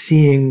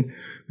seeing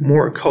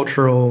more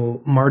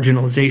cultural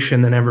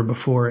marginalization than ever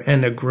before,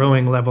 and a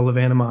growing level of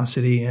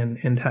animosity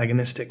and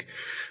antagonistic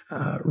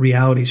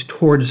realities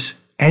towards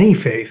any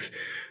faith,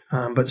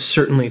 but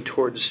certainly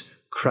towards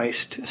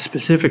Christ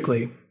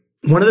specifically.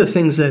 One of the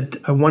things that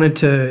I wanted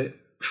to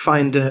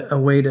find a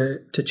way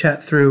to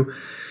chat through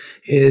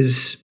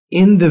is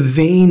in the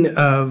vein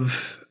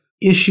of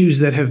issues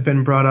that have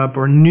been brought up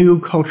or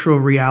new cultural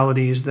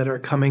realities that are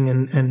coming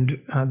and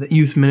that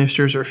youth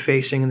ministers are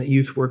facing and that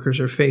youth workers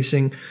are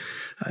facing,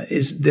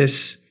 is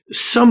this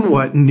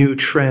somewhat new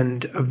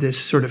trend of this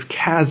sort of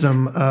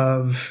chasm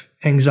of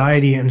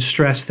anxiety and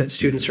stress that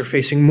students are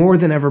facing more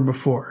than ever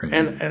before.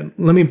 And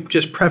let me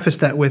just preface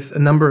that with a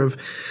number of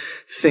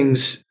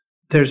things.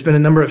 There's been a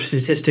number of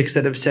statistics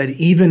that have said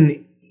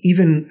even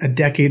a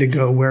decade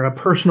ago, where a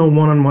personal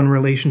one-on-one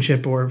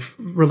relationship or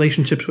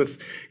relationships with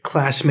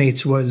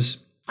classmates was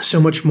so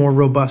much more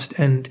robust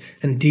and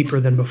deeper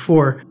than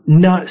before,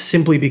 not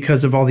simply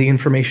because of all the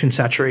information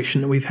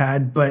saturation that we've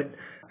had, but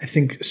I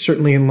think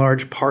certainly in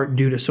large part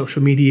due to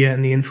social media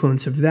and the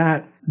influence of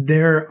that,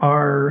 there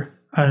are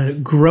a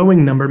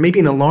growing number, maybe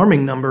an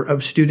alarming number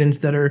of students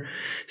that are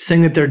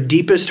saying that their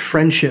deepest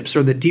friendships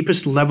or the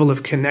deepest level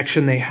of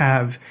connection they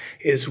have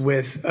is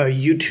with a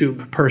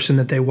YouTube person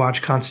that they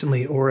watch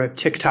constantly, or a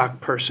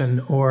TikTok person,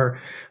 or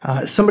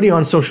somebody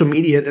on social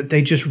media that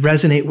they just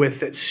resonate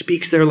with, that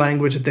speaks their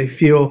language, that they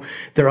feel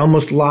they're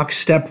almost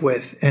lockstep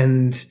with,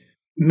 and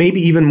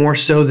maybe even more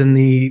so than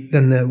the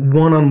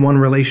one-on-one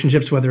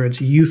relationships, whether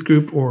it's a youth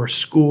group or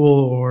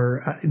school,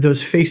 or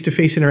those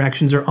face-to-face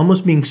interactions are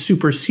almost being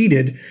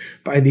superseded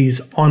by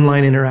these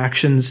online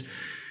interactions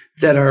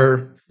that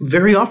are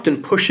very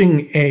often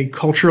pushing a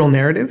cultural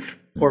narrative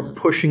or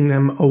pushing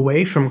them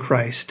away from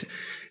Christ.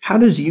 How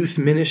does youth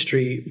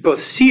ministry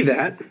both see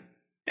that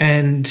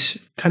and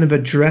kind of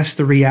address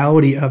the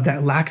reality of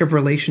that lack of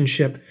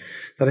relationship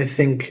that I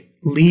think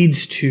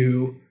leads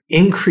to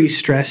increased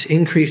stress,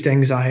 increased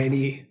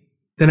anxiety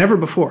than ever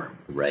before?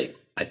 Right.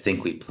 I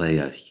think we play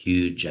a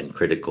huge and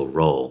critical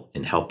role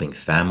in helping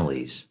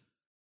families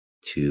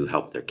to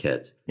help their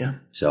kids. Yeah.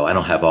 So I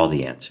don't have all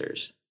the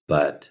answers,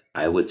 but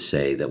I would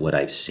say that what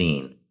I've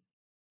seen,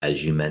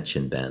 as you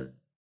mentioned, Ben,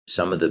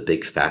 some of the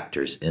big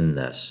factors in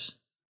this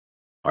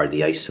are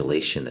the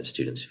isolation that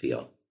students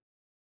feel.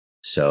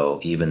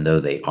 So even though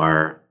they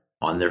are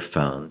on their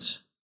phones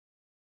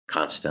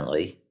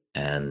constantly,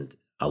 and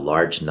a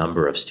large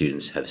number of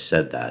students have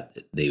said that.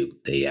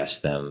 They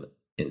asked them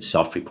in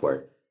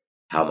self-report,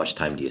 how much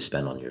time do you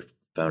spend on your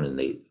phone?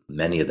 And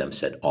many of them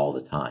said all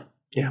the time.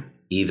 Yeah.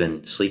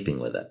 Even sleeping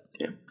with it.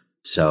 Yeah.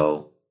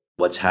 So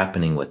what's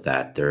happening with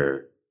that?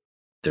 They're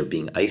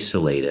being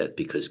isolated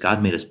because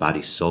God made us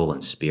body, soul,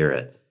 and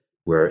spirit.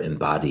 We're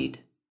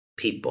embodied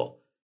people.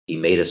 He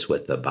made us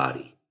with a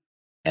body.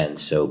 And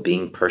so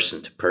being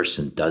person to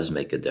person does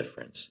make a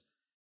difference.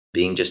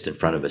 Being just in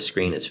front of a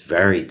screen is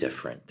very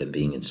different than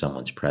being in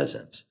someone's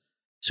presence.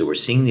 So we're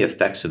seeing the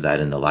effects of that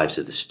in the lives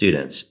of the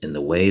students in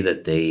the way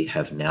that they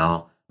have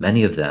now,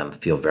 many of them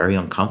feel very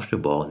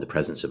uncomfortable in the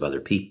presence of other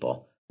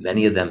people.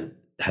 Many of them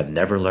have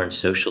never learned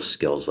social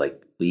skills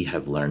like we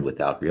have learned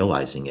without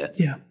realizing it.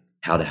 Yeah.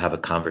 How to have a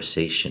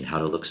conversation, how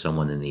to look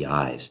someone in the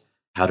eyes,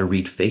 how to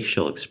read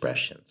facial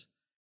expressions,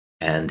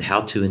 and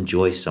how to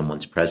enjoy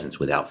someone's presence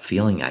without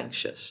feeling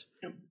anxious.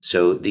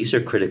 So these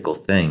are critical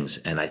things,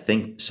 and I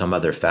think some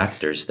other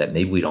factors that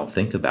maybe we don't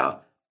think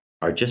about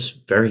are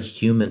just very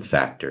human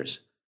factors,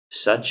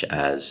 such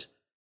as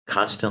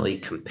constantly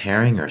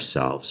comparing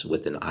ourselves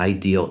with an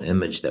ideal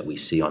image that we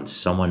see on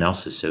someone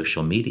else's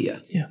social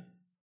media. Yeah.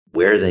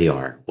 Where they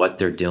are, what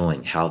they're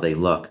doing, how they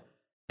look,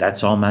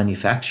 that's all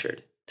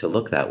manufactured to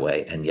look that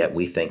way, and yet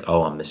we think,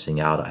 oh, I'm missing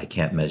out, I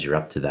can't measure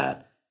up to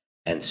that.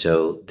 And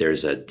so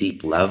there's a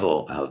deep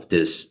level of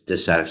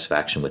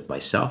dissatisfaction with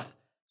myself.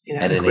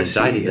 And an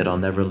anxiety that I'll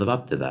never live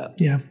up to that.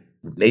 Yeah.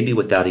 Maybe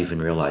without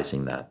even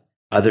realizing that.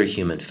 Other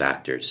human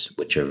factors,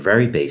 which are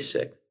very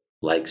basic,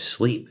 like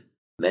sleep.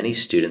 Many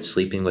students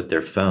sleeping with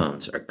their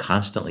phones are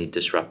constantly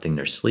disrupting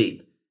their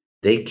sleep.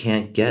 They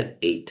can't get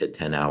 8 to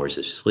 10 hours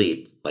of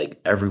sleep like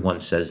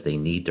everyone says they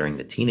need during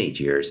the teenage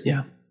years.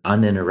 Yeah.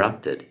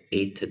 Uninterrupted,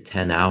 8 to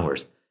 10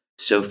 hours.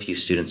 So few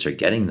students are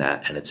getting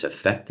that, and it's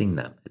affecting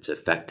them. It's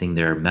affecting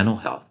their mental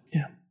health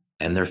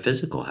and their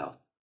physical health.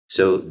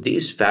 So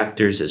these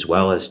factors, as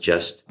well as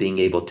just being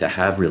able to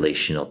have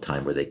relational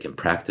time where they can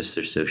practice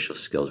their social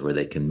skills, where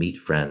they can meet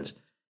friends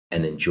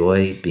and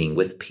enjoy being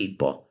with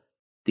people,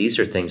 these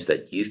are things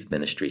that youth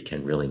ministry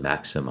can really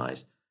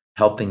maximize,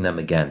 helping them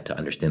again to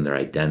understand their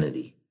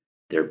identity,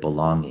 their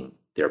belonging,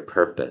 their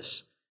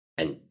purpose,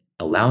 and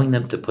allowing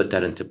them to put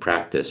that into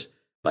practice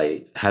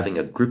by having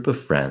a group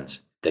of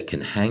friends that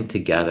can hang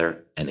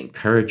together and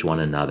encourage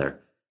one another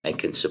and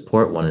can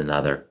support one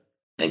another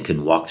and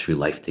can walk through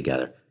life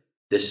together.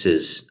 This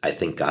is, I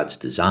think, God's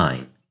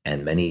design,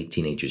 and many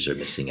teenagers are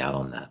missing out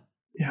on that.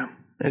 Yeah,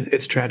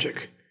 it's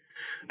tragic.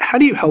 How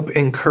do you help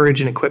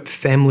encourage and equip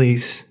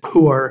families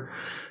who are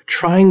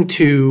trying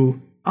to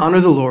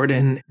honor the Lord?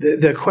 And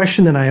the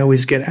question that I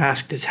always get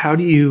asked is, how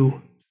do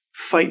you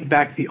fight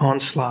back the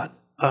onslaught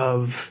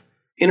of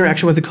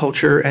interaction with the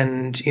culture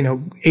and,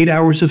 8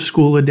 hours of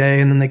school a day,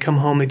 and then they come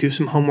home, they do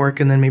some homework,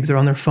 and then maybe they're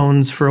on their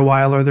phones for a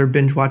while, or they're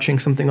binge watching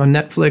something on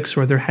Netflix,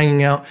 or they're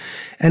hanging out.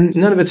 And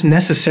none of it's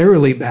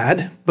necessarily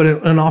bad, but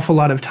an awful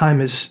lot of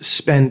time is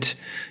spent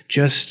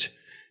just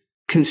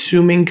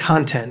consuming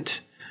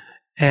content.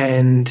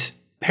 And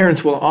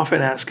parents will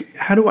often ask,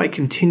 how do I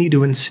continue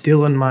to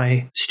instill in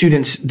my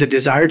students the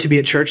desire to be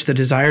at church, the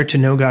desire to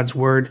know God's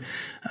word?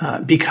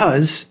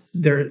 Because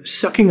they're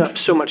sucking up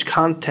so much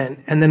content.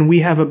 And then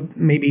we have a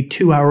maybe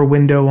 2-hour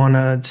window on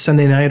a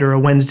Sunday night or a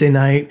Wednesday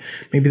night.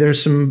 Maybe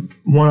there's some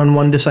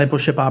one-on-one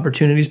discipleship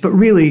opportunities, but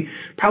really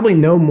probably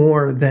no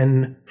more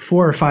than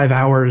 4 or 5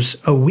 hours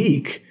a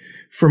week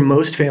for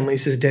most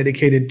families is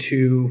dedicated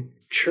to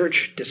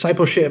church,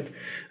 discipleship,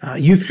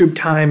 youth group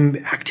time,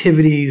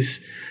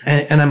 activities.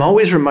 And I'm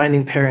always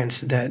reminding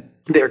parents that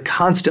they're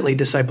constantly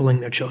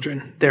discipling their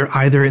children. They're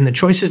either in the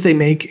choices they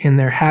make, in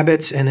their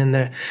habits, and in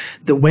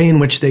the way in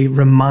which they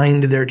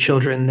remind their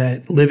children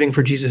that living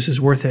for Jesus is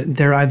worth it.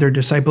 They're either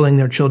discipling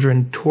their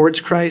children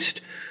towards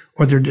Christ,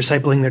 or they're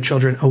discipling their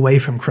children away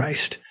from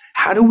Christ.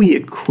 How do we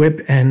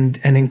equip and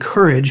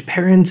encourage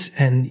parents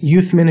and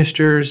youth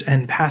ministers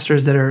and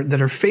pastors that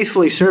are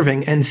faithfully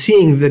serving and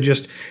seeing the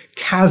just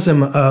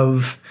chasm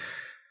of,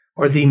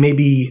 or the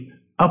maybe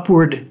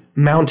upward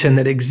mountain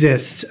that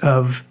exists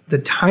of the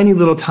tiny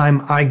little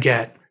time I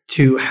get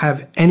to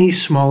have any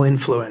small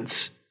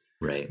influence,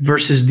 right,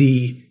 versus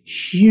the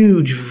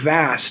huge,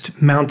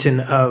 vast mountain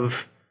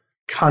of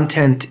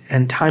content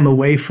and time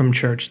away from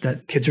church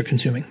that kids are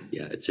consuming?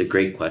 Yeah, it's a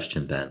great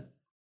question, Ben.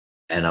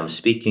 And I'm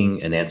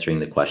speaking and answering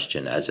the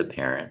question as a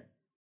parent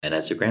and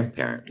as a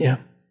grandparent. Yeah.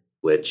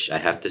 Which I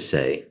have to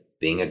say,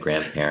 being a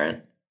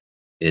grandparent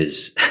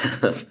is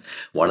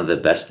one of the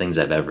best things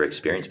I've ever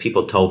experienced.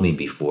 People told me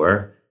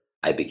before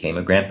I became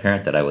a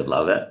grandparent that I would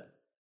love it.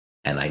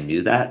 And I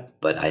knew that,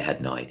 but I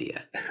had no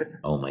idea.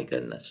 Oh my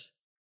goodness.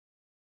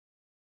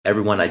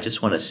 Everyone, I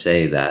just want to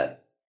say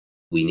that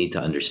we need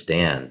to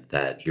understand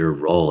that your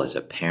role as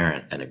a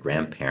parent and a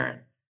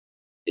grandparent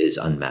is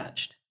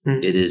unmatched.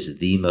 It is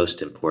the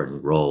most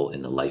important role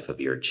in the life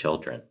of your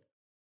children.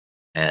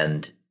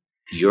 And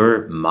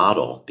your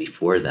model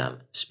before them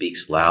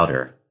speaks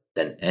louder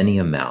than any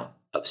amount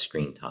of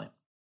screen time.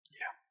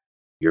 Yeah.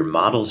 Your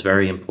model is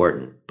very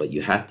important, but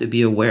you have to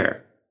be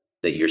aware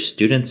that your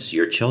students,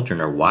 your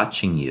children are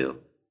watching you,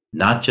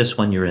 not just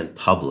when you're in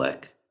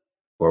public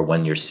or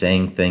when you're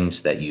saying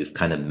things that you've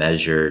kind of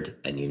measured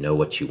and you know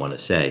what you want to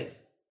say.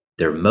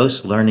 They're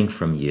most learning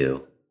from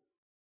you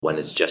when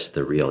it's just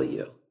the real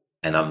you.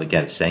 And I'm,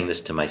 again, saying this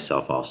to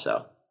myself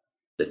also.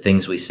 The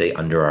things we say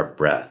under our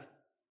breath,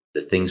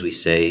 the things we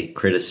say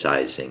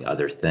criticizing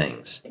other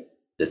things,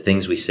 the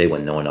things we say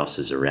when no one else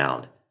is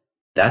around,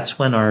 that's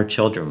when our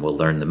children will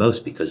learn the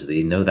most, because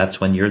they know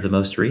that's when you're the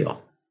most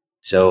real.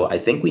 So I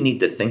think we need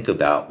to think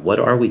about, what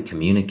are we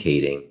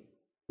communicating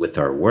with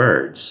our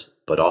words,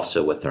 but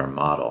also with our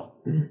model?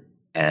 Mm-hmm.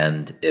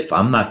 And if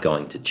I'm not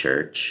going to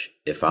church,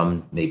 if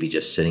I'm maybe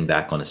just sitting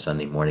back on a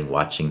Sunday morning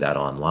watching that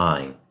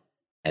online,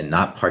 and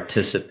not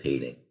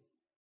participating,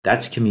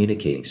 that's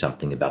communicating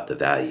something about the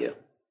value.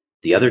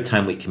 The other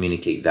time we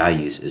communicate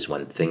values is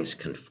when things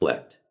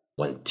conflict,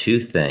 when two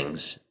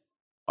things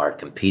are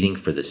competing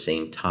for the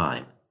same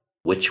time.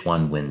 Which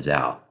one wins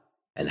out?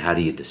 And how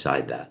do you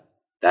decide that?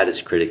 That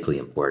is critically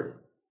important.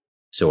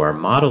 So our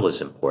model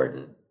is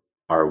important.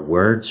 Our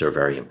words are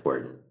very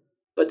important,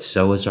 but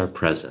so is our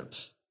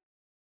presence.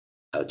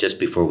 Just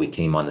before we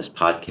came on this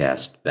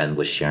podcast, Ben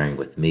was sharing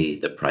with me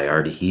the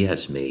priority he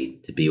has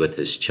made to be with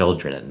his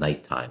children at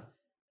nighttime.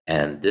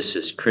 And this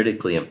is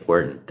critically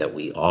important, that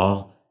we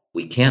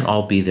can't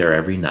all be there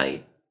every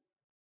night.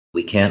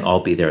 We can't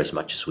all be there as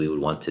much as we would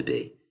want to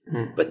be,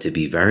 but to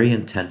be very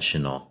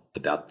intentional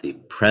about the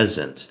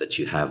presence that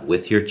you have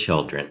with your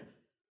children.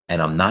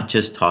 And I'm not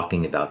just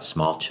talking about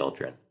small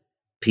children.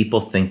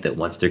 People think that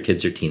once their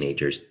kids are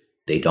teenagers,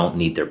 they don't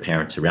need their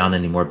parents around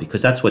anymore,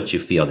 because that's what you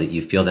feel, that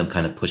you feel them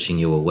kind of pushing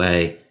you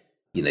away.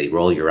 They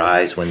roll your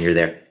eyes when you're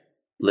there.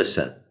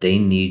 Listen, they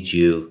need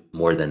you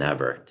more than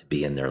ever to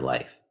be in their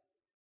life.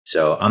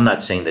 So I'm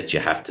not saying that you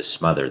have to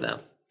smother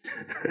them,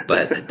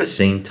 but at the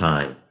same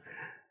time,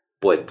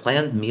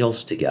 plan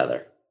meals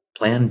together,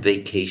 plan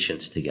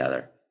vacations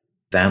together,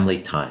 family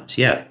times.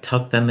 Yeah,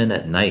 tuck them in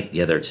at night.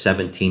 Yeah, they're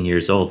 17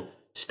 years old.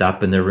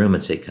 Stop in their room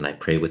and say, "Can I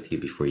pray with you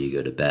before you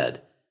go to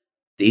bed?"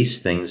 These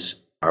things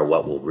are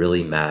what will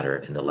really matter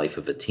in the life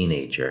of a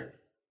teenager,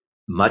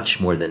 much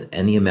more than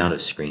any amount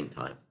of screen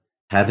time.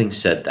 Having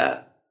said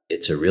that,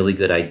 it's a really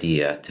good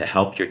idea to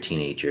help your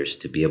teenagers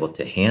to be able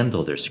to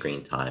handle their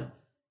screen time,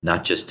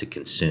 not just to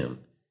consume.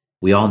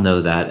 We all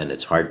know that, and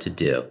it's hard to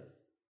do,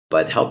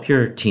 but help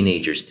your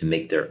teenagers to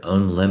make their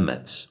own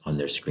limits on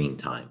their screen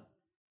time.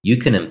 You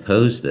can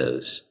impose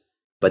those,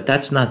 but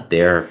that's not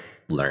their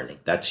learning.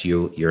 That's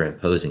you're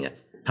imposing it.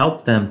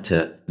 Help them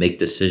to make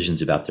decisions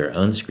about their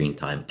own screen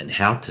time and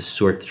how to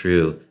sort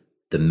through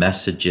the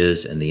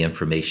messages and the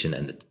information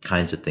and the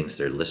kinds of things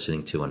they're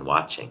listening to and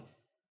watching.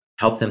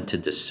 Help them to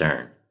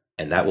discern,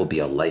 and that will be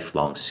a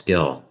lifelong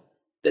skill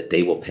that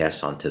they will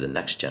pass on to the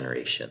next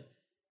generation.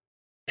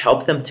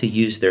 Help them to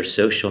use their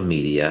social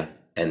media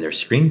and their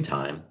screen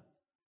time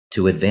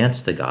to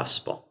advance the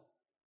gospel.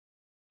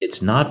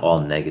 It's not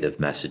all negative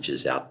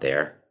messages out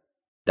there.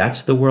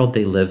 That's the world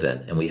they live in,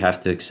 and we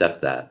have to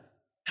accept that.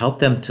 Help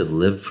them to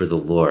live for the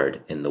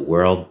Lord in the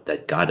world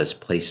that God has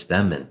placed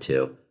them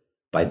into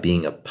by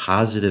being a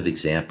positive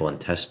example and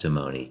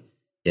testimony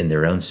in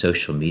their own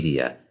social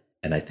media.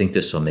 And I think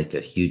this will make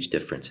a huge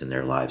difference in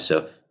their lives.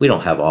 So we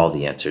don't have all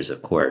the answers,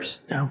 of course.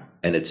 No.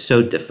 And it's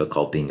so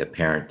difficult being a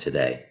parent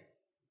today.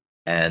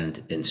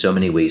 And in so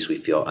many ways, we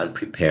feel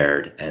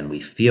unprepared and we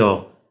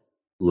feel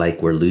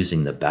like we're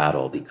losing the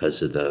battle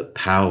because of the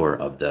power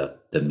of the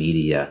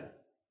media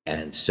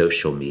and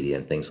social media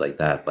and things like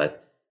that.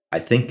 But I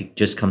think it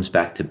just comes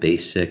back to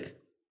basic,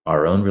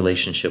 our own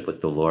relationship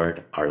with the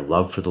Lord, our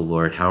love for the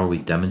Lord. How are we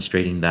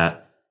demonstrating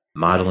that?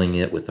 Modeling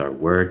it with our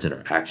words and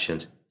our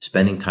actions,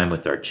 spending time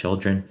with our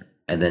children,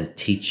 and then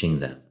teaching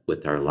them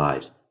with our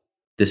lives.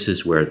 This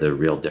is where the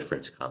real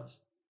difference comes.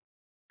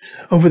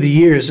 Over the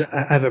years,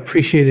 I've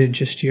appreciated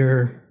just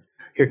your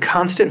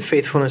constant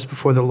faithfulness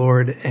before the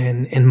Lord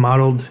and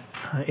modeled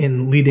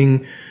in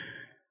leading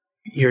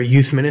your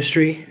youth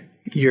ministry,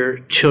 your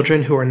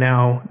children who are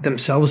now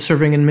themselves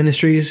serving in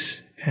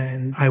ministries.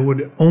 And I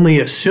would only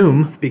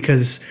assume,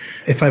 because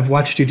if I've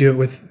watched you do it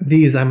with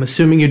these, I'm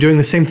assuming you're doing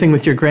the same thing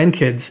with your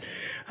grandkids.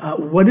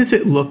 What does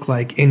it look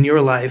like in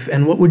your life?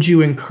 And what would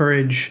you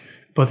encourage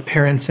both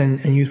parents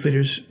and youth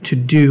leaders to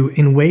do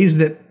in ways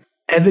that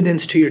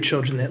evidence to your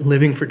children that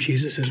living for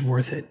Jesus is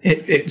worth it?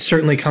 It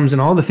certainly comes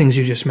in all the things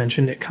you just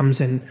mentioned. It comes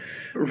in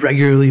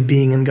regularly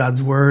being in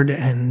God's word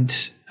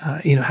and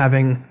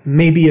having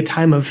maybe a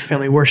time of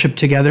family worship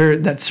together.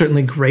 That's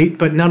certainly great,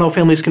 but not all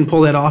families can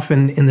pull that off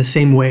in the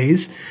same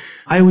ways.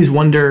 I always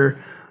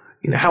wonder,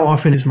 how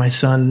often is my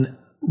son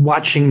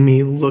watching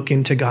me look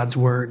into God's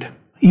word?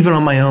 Even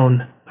on my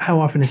own, how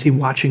often is he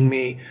watching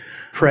me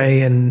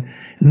pray and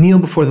kneel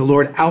before the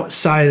Lord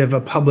outside of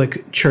a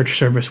public church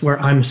service where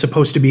I'm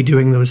supposed to be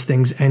doing those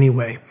things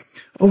anyway?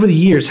 Over the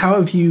years, how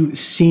have you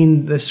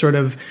seen the sort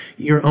of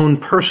your own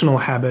personal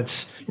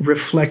habits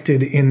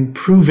reflected in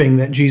proving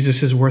that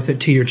Jesus is worth it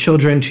to your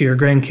children, to your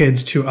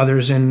grandkids, to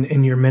others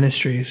in your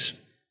ministries?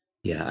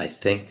 Yeah, I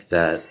think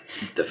that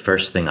the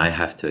first thing I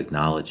have to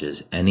acknowledge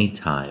is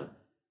anytime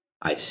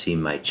I see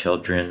my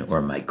children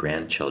or my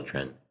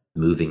grandchildren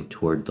moving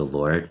toward the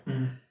Lord,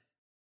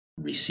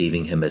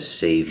 receiving him as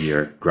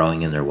Savior,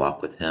 growing in their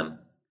walk with him,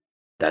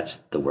 that's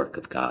the work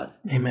of God.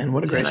 Amen.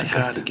 What a grace of God.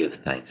 And I have to give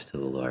thanks to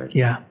the Lord.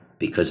 Yeah.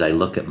 Because I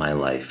look at my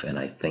life and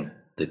I think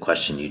the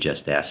question you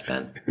just asked,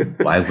 Ben,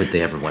 why would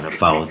they ever want to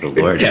follow the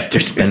Lord after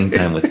spending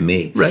time with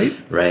me? Right.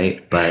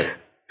 Right. But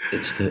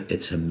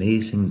it's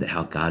amazing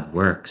how God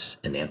works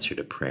in answer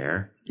to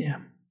prayer. Yeah.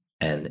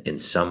 And in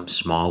some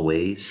small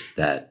ways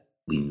that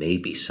we may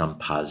be some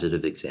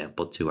positive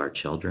example to our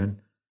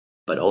children,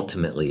 but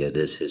ultimately it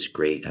is his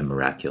great and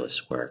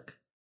miraculous work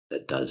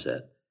that does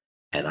it.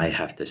 And I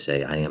have to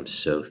say, I am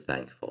so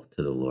thankful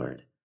to the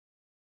Lord.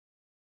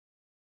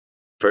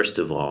 First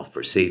of all,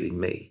 for saving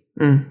me.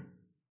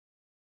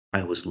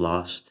 I was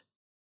lost,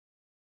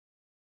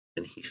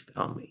 and he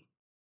found me.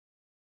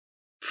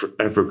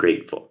 Forever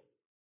grateful,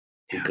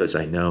 because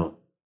I know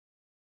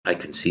I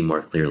can see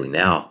more clearly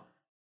now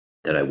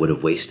that I would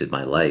have wasted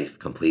my life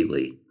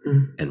completely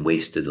and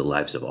wasted the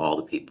lives of all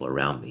the people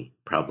around me,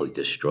 probably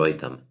destroyed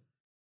them.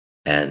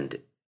 And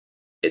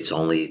it's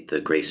only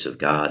the grace of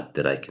God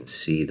that I can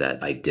see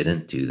that I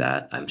didn't do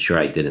that. I'm sure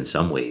I did in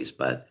some ways,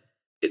 but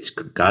it's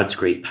God's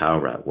great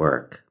power at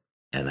work.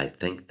 And I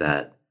think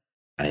that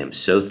I am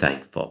so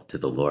thankful to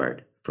the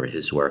Lord for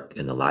his work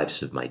in the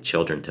lives of my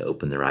children to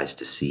open their eyes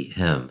to see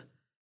him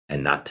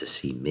and not to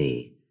see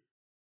me.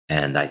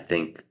 And I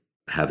think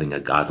having a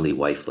godly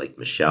wife like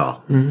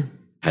Michelle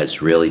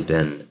has really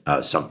been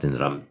something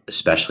that I'm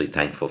especially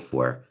thankful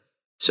for.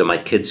 So my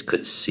kids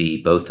could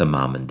see both a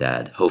mom and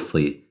dad.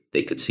 Hopefully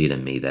they could see it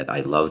in me that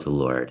I love the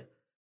Lord,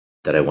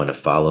 that I want to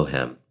follow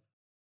him.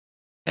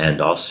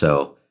 And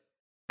also,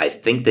 I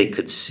think they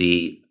could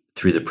see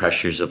through the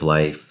pressures of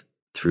life,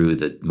 through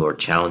the more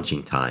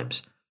challenging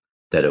times,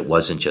 that it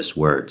wasn't just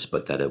words,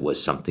 but that it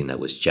was something that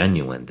was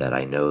genuine, that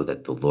I know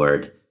that the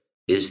Lord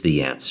is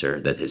the answer,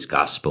 that his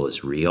gospel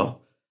is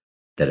real,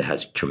 that it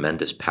has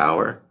tremendous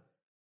power.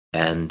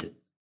 And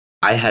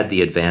I had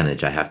the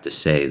advantage, I have to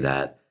say,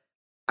 that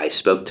I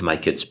spoke to my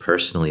kids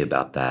personally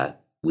about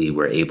that. We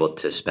were able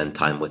to spend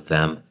time with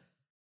them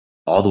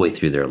all the way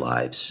through their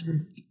lives,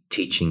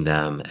 teaching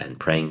them and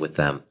praying with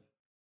them.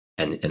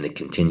 And it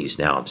continues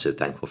now. I'm so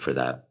thankful for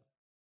that.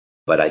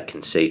 But I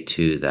can say,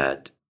 too,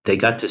 that they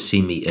got to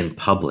see me in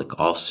public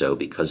also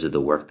because of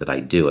the work that I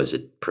do as a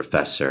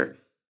professor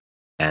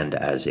and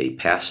as a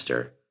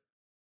pastor.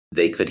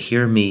 They could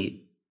hear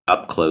me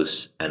up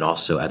close and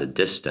also at a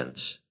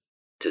distance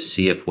to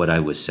see if what I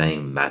was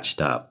saying matched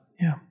up.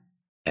 Yeah.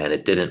 And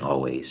it didn't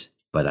always,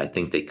 but I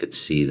think they could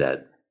see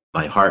that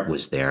my heart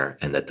was there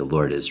and that the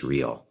Lord is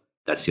real.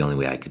 That's the only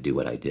way I could do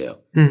what I do.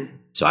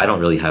 So I don't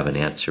really have an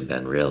answer,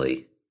 Ben,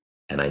 really.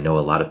 And I know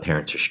a lot of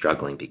parents are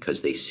struggling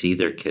because they see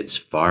their kids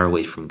far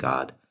away from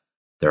God.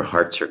 Their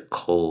hearts are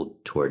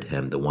cold toward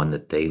him, the one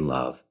that they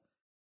love,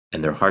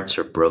 and their hearts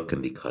are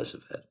broken because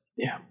of it.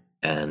 Yeah.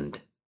 And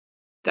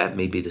that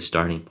may be the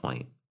starting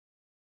point,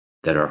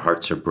 that our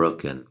hearts are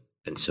broken.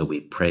 And so we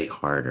pray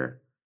harder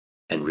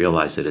and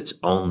realize that it's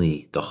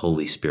only the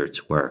Holy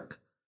Spirit's work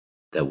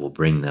that will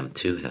bring them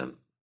to him.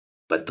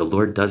 But the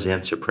Lord does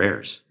answer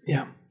prayers.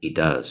 Yeah. He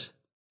does.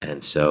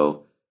 And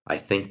so I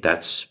think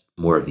that's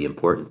more of the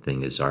important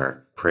thing, is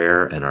our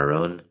prayer and our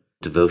own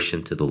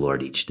devotion to the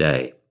Lord each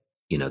day.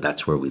 You know,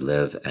 that's where we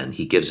live, and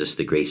he gives us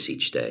the grace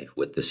each day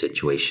with the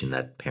situation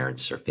that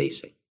parents are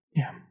facing.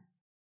 Yeah.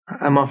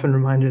 I'm often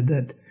reminded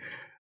that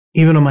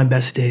even on my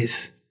best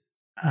days,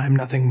 I'm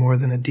nothing more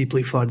than a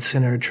deeply flawed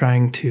sinner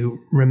trying to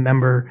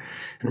remember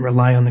and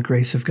rely on the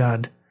grace of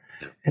God.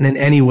 Yeah. And in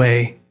any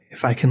way,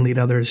 if I can lead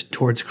others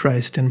towards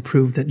Christ and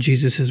prove that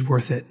Jesus is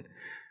worth it,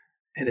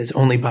 it is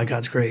only by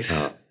God's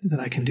grace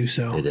that I can do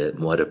so.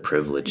 What a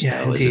privilege,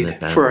 yeah, though, indeed. isn't it,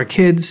 Ben? For our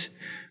kids,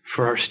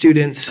 for our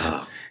students,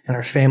 and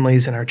our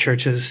families and our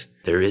churches.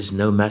 There is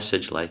no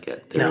message like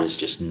it. There No. is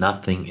just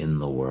nothing in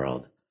the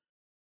world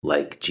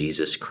like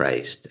Jesus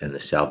Christ and the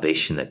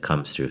salvation that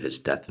comes through his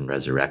death and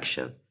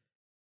resurrection.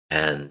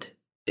 And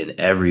in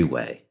every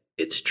way,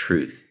 it's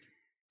truth.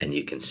 And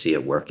you can see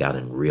it work out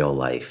in real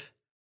life.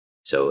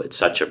 So it's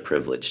such a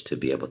privilege to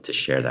be able to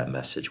share that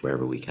message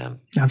wherever we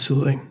can.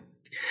 Absolutely.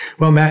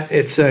 Well, Matt,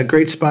 it's a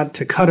great spot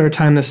to cut our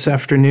time this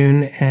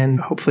afternoon, and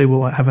hopefully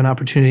we'll have an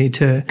opportunity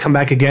to come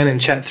back again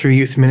and chat through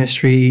youth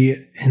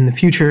ministry in the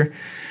future.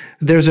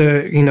 There's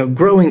a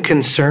growing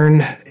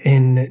concern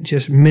in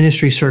just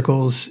ministry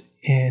circles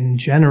in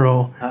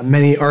general.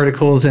 Many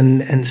articles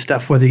and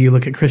stuff, whether you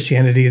look at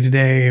Christianity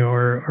Today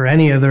or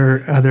any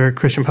other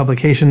Christian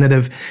publication, that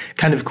have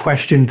kind of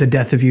questioned the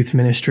death of youth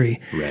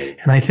ministry. Right.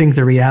 And I think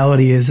the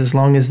reality is, as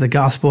long as the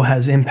gospel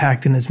has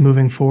impact and is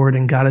moving forward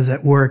and God is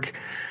at work,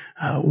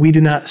 we do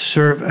not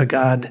serve a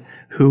God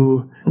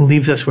who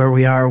leaves us where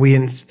we are. We,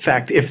 in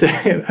fact, if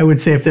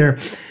there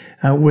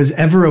was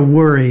ever a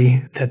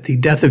worry that the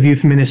death of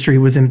youth ministry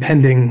was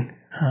impending,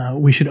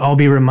 we should all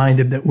be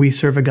reminded that we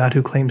serve a God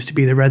who claims to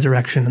be the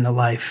resurrection and the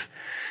life.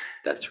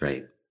 That's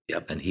right.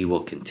 Yep. And he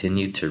will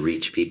continue to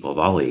reach people of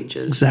all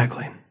ages.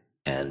 Exactly.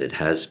 And it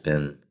has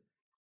been,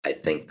 I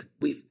think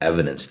we've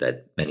evidenced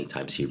that many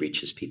times he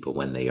reaches people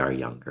when they are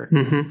younger.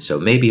 Mm-hmm. So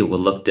maybe it will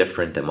look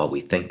different than what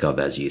we think of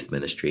as youth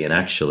ministry. And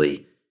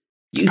actually,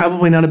 It's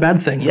probably not a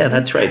bad thing. Yeah,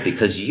 that's right.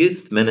 Because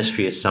youth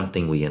ministry is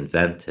something we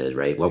invented,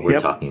 right? What we're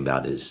Yep. talking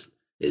about is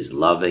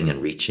loving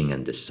and reaching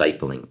and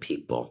discipling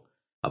people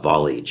of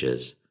all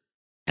ages.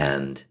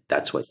 And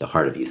that's what the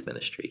heart of youth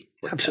ministry,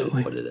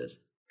 Absolutely. what it is.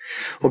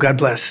 Well, God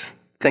bless.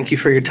 Thank you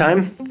for your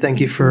time. Thank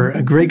you for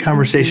a great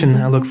conversation.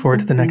 I look forward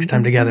to the next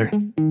time together.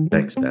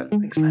 Thanks, Ben.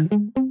 Thanks,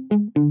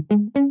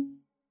 man.